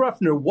 Mrs.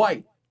 Ruffner,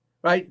 white,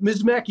 right?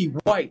 Mrs. Mackey,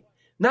 white.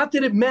 Not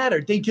that it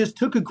mattered. They just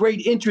took a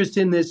great interest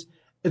in this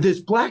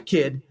black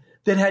kid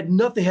that had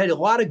nothing, had a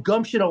lot of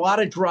gumption, a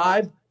lot of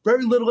drive,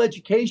 very little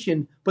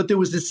education, but there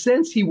was a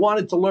sense he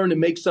wanted to learn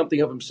and make something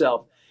of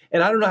himself.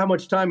 And I don't know how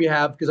much time you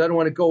have because I don't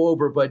want to go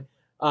over, but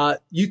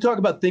you talk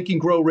about Think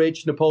and Grow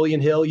Rich, Napoleon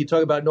Hill. You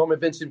talk about Norman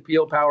Vincent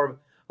Peale, Power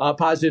of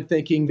Positive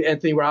Thinking,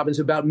 Anthony Robbins,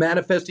 about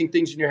manifesting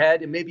things in your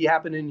head and maybe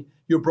happen in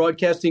your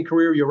broadcasting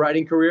career, your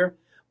writing career.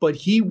 But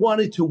he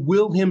wanted to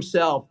will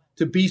himself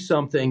to be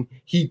something.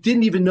 He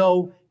didn't even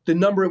know the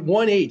number at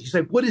 1-8. He's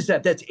like, what is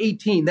that? That's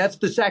 18. That's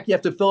the sack you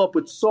have to fill up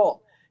with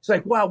salt. He's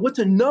like, wow, what's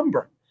a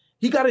number?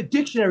 He got a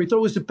dictionary. He thought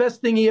it was the best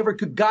thing he ever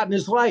could got in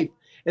his life.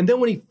 And then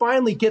when he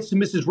finally gets to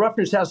Mrs.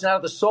 Ruffner's house and out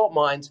of the salt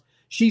mines,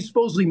 she's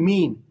supposedly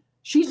mean.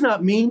 She's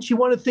not mean. She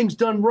wanted things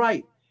done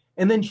right.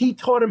 And then he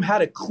taught him how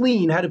to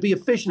clean, how to be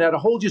efficient, how to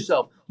hold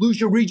yourself,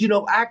 lose your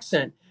regional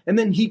accent. And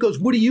then he goes,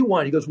 what do you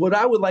want? He goes, what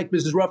I would like,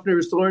 Mrs. Ruffner,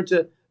 is to learn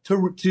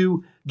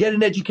to get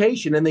an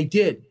education. And they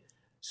did.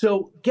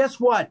 So guess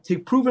what? To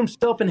prove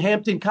himself in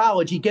Hampton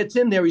College, he gets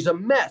in there. He's a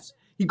mess.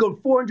 He goes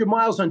 400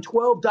 miles on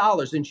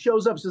 $12 and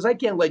shows up, says, I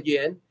can't let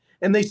you in.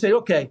 And they say,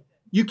 okay,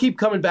 you keep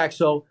coming back.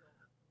 So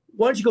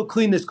why don't you go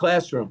clean this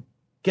classroom?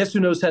 Guess who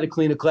knows how to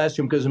clean a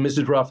classroom because of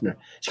Mrs. Ruffner?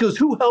 She goes,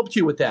 who helped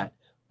you with that?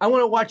 I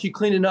want to watch you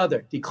clean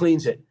another. He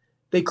cleans it.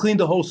 They cleaned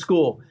the whole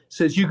school.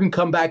 Says you can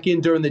come back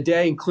in during the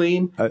day and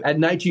clean. At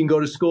night you can go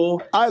to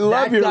school. I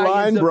love your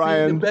line,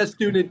 Brian. The best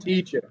student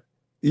teacher.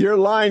 Your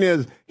line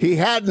is, he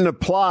hadn't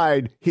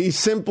applied, he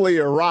simply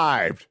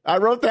arrived. I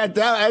wrote that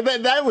down.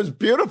 That was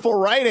beautiful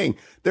writing.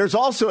 There's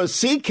also a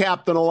sea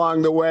captain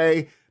along the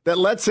way that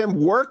lets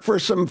him work for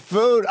some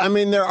food. I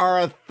mean, there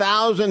are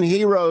 1,000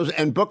 heroes,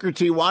 and Booker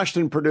T.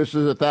 Washington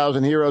produces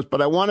 1,000 heroes.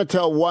 But I want to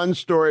tell one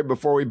story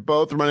before we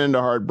both run into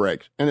hard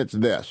breaks, and it's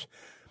this.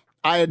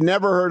 I had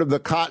never heard of the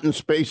Cotton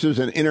Spaces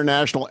and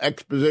International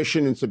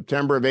Exposition in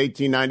September of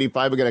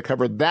 1895. We got to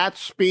cover that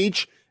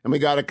speech, and we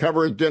got to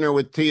cover his dinner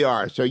with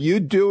TR. So you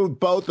do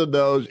both of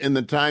those in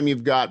the time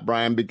you've got,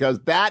 Brian, because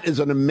that is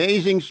an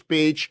amazing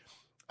speech.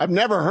 I've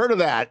never heard of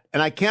that,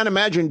 and I can't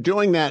imagine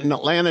doing that in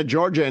Atlanta,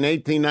 Georgia in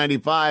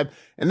 1895.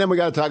 And then we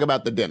got to talk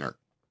about the dinner.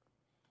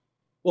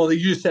 Well, you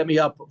just set me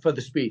up for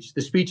the speech.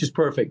 The speech is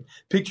perfect.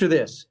 Picture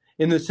this.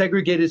 In the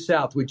segregated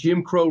South with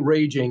Jim Crow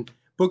raging,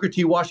 Booker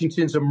T.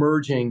 Washington's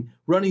emerging,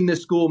 running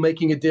this school,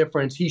 making a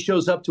difference. He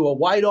shows up to a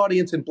white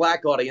audience and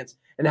black audience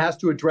and has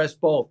to address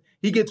both.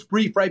 He gets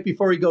briefed right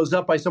before he goes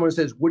up by someone who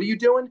says, what are you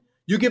doing?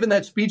 You giving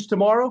that speech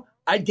tomorrow?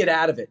 I'd get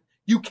out of it.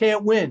 You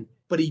can't win.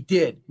 But he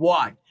did.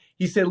 Why?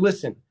 He said,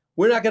 listen,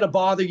 we're not going to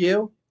bother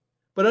you,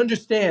 but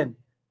understand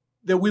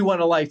that we want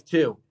a life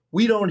too.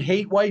 We don't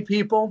hate white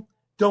people.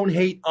 Don't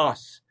hate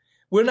us.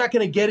 We're not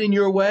going to get in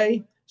your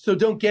way, so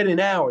don't get in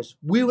ours.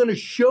 We're going to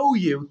show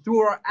you through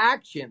our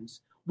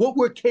actions what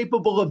we're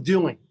capable of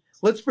doing.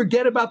 Let's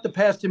forget about the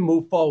past and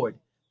move forward.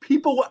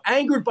 People were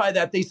angered by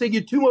that. They say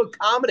you're too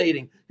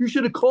accommodating. You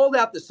should have called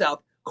out the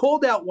South,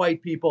 called out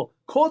white people,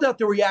 called out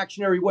the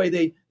reactionary way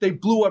they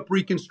blew up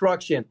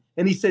Reconstruction.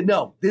 And he said,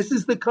 no, this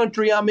is the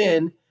country I'm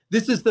in.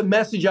 This is the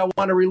message I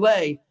want to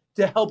relay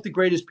to help the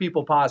greatest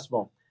people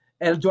possible.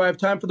 And do I have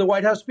time for the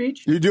White House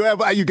speech? You do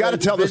have. You got to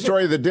tell the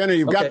story of the dinner.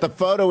 You've got the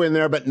photo in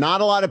there, but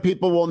not a lot of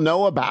people will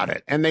know about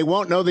it, and they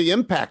won't know the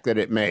impact that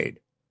it made.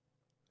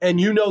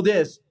 And you know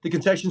this, the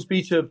concession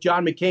speech of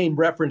John McCain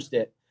referenced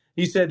it.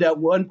 He said that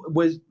one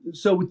was,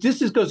 so this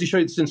just goes to show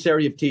you the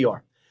sincerity of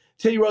TR.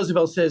 Teddy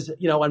Roosevelt says,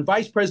 on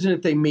vice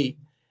president they meet,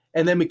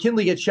 and then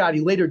McKinley gets shot.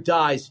 He later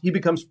dies. He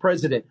becomes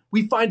president.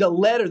 We find a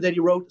letter that he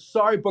wrote,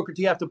 sorry, Booker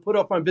T, I have to put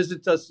off my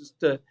visit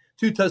to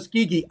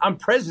Tuskegee. I'm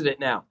president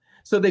now.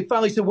 So they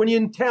finally said, when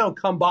you're in town,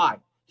 come by.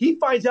 He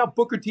finds out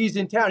Booker T's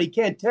in town. He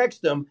can't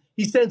text him.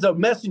 He sends a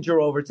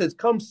messenger over. It says,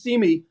 come see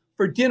me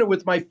for dinner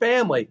with my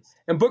family.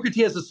 And Booker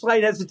T has a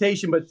slight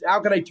hesitation, but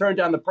how can I turn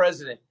down the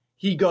president?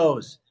 He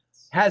goes,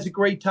 has a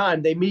great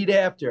time. They meet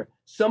after.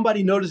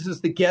 Somebody notices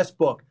the guest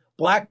book.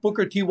 Black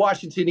Booker T.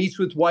 Washington eats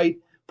with white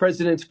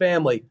president's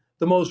family.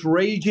 The most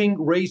raging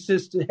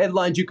racist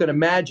headlines you can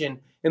imagine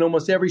in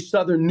almost every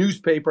Southern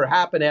newspaper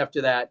happened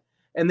after that.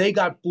 And they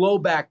got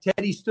blowback.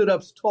 Teddy stood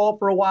up tall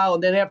for a while,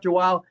 and then after a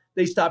while,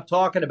 they stopped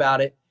talking about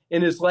it.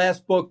 In his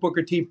last book,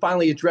 Booker T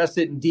finally addressed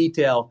it in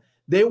detail.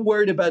 They were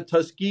worried about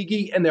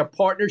Tuskegee and their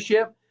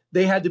partnership.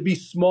 They had to be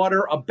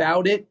smarter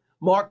about it.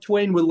 Mark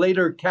Twain would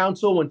later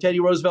counsel when Teddy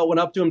Roosevelt went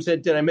up to him and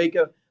said, did I make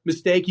a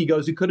mistake? He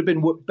goes, it could have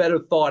been better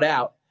thought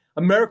out.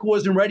 America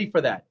wasn't ready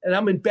for that. And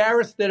I'm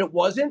embarrassed that it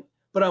wasn't,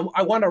 but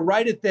I want to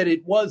write it that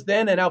it was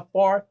then and how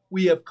far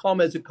we have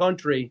come as a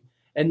country.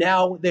 And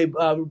now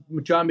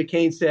John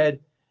McCain said,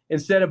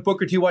 instead of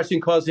Booker T.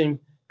 Washington causing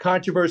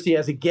controversy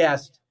as a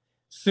guest,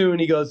 soon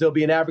he goes, there'll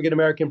be an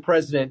African-American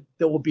president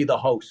that will be the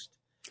host.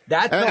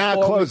 And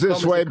I'll close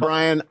this way,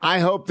 Brian. I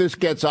hope this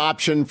gets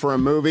optioned for a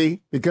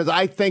movie because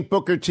I think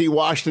Booker T.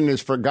 Washington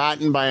is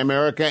forgotten by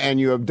America, and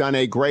you have done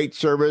a great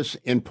service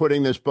in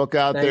putting this book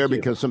out there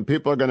because some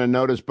people are going to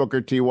notice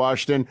Booker T.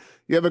 Washington.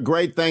 You have a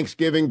great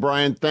Thanksgiving,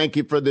 Brian. Thank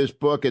you for this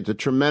book. It's a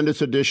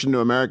tremendous addition to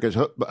America's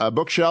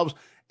bookshelves.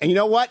 And you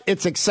know what?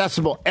 It's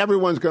accessible.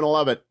 Everyone's going to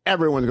love it.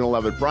 Everyone's going to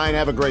love it. Brian,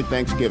 have a great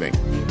Thanksgiving.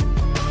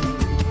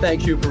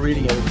 Thank you for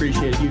reading it.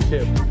 Appreciate it. You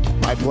too.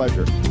 My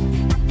pleasure.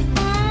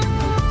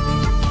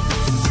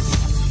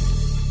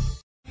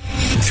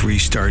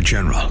 3-star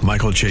General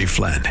Michael J.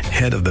 Flynn,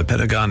 head of the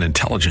Pentagon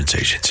Intelligence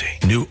Agency,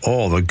 knew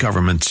all the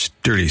government's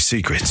dirty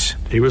secrets.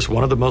 He was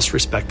one of the most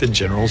respected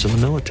generals in the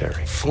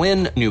military.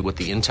 Flynn knew what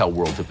the intel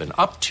world had been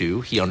up to.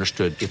 He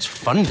understood its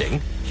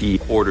funding. He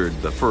ordered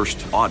the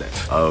first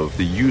audit of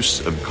the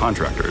use of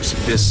contractors.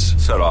 This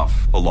set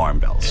off alarm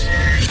bells.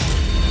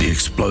 The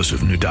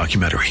explosive new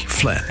documentary,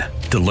 Flynn,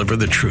 Deliver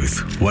the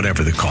Truth,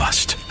 Whatever the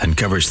Cost,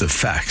 uncovers the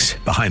facts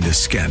behind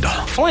this scandal.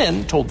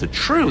 Flynn told the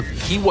truth.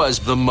 He was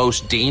the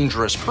most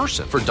dangerous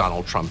person for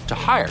Donald Trump to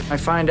hire. I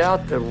find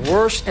out the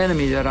worst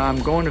enemy that I'm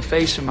going to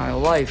face in my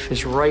life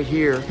is right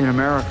here in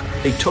America.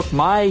 They took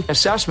my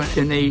assessment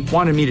and they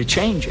wanted me to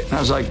change it. And I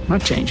was like, I'm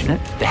not changing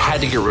it. They had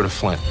to get rid of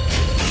Flynn.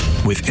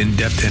 With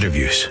in-depth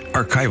interviews,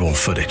 archival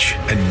footage,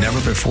 and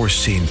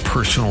never-before-seen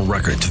personal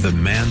records of the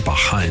man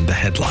behind the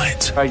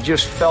headlines. I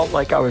just felt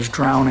like I was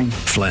drowning.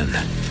 Flynn,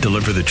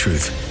 deliver the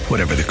truth,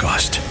 whatever the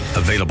cost.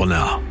 Available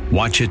now.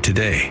 Watch it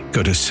today.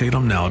 Go to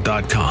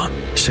salemnow.com.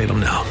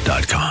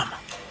 salemnow.com.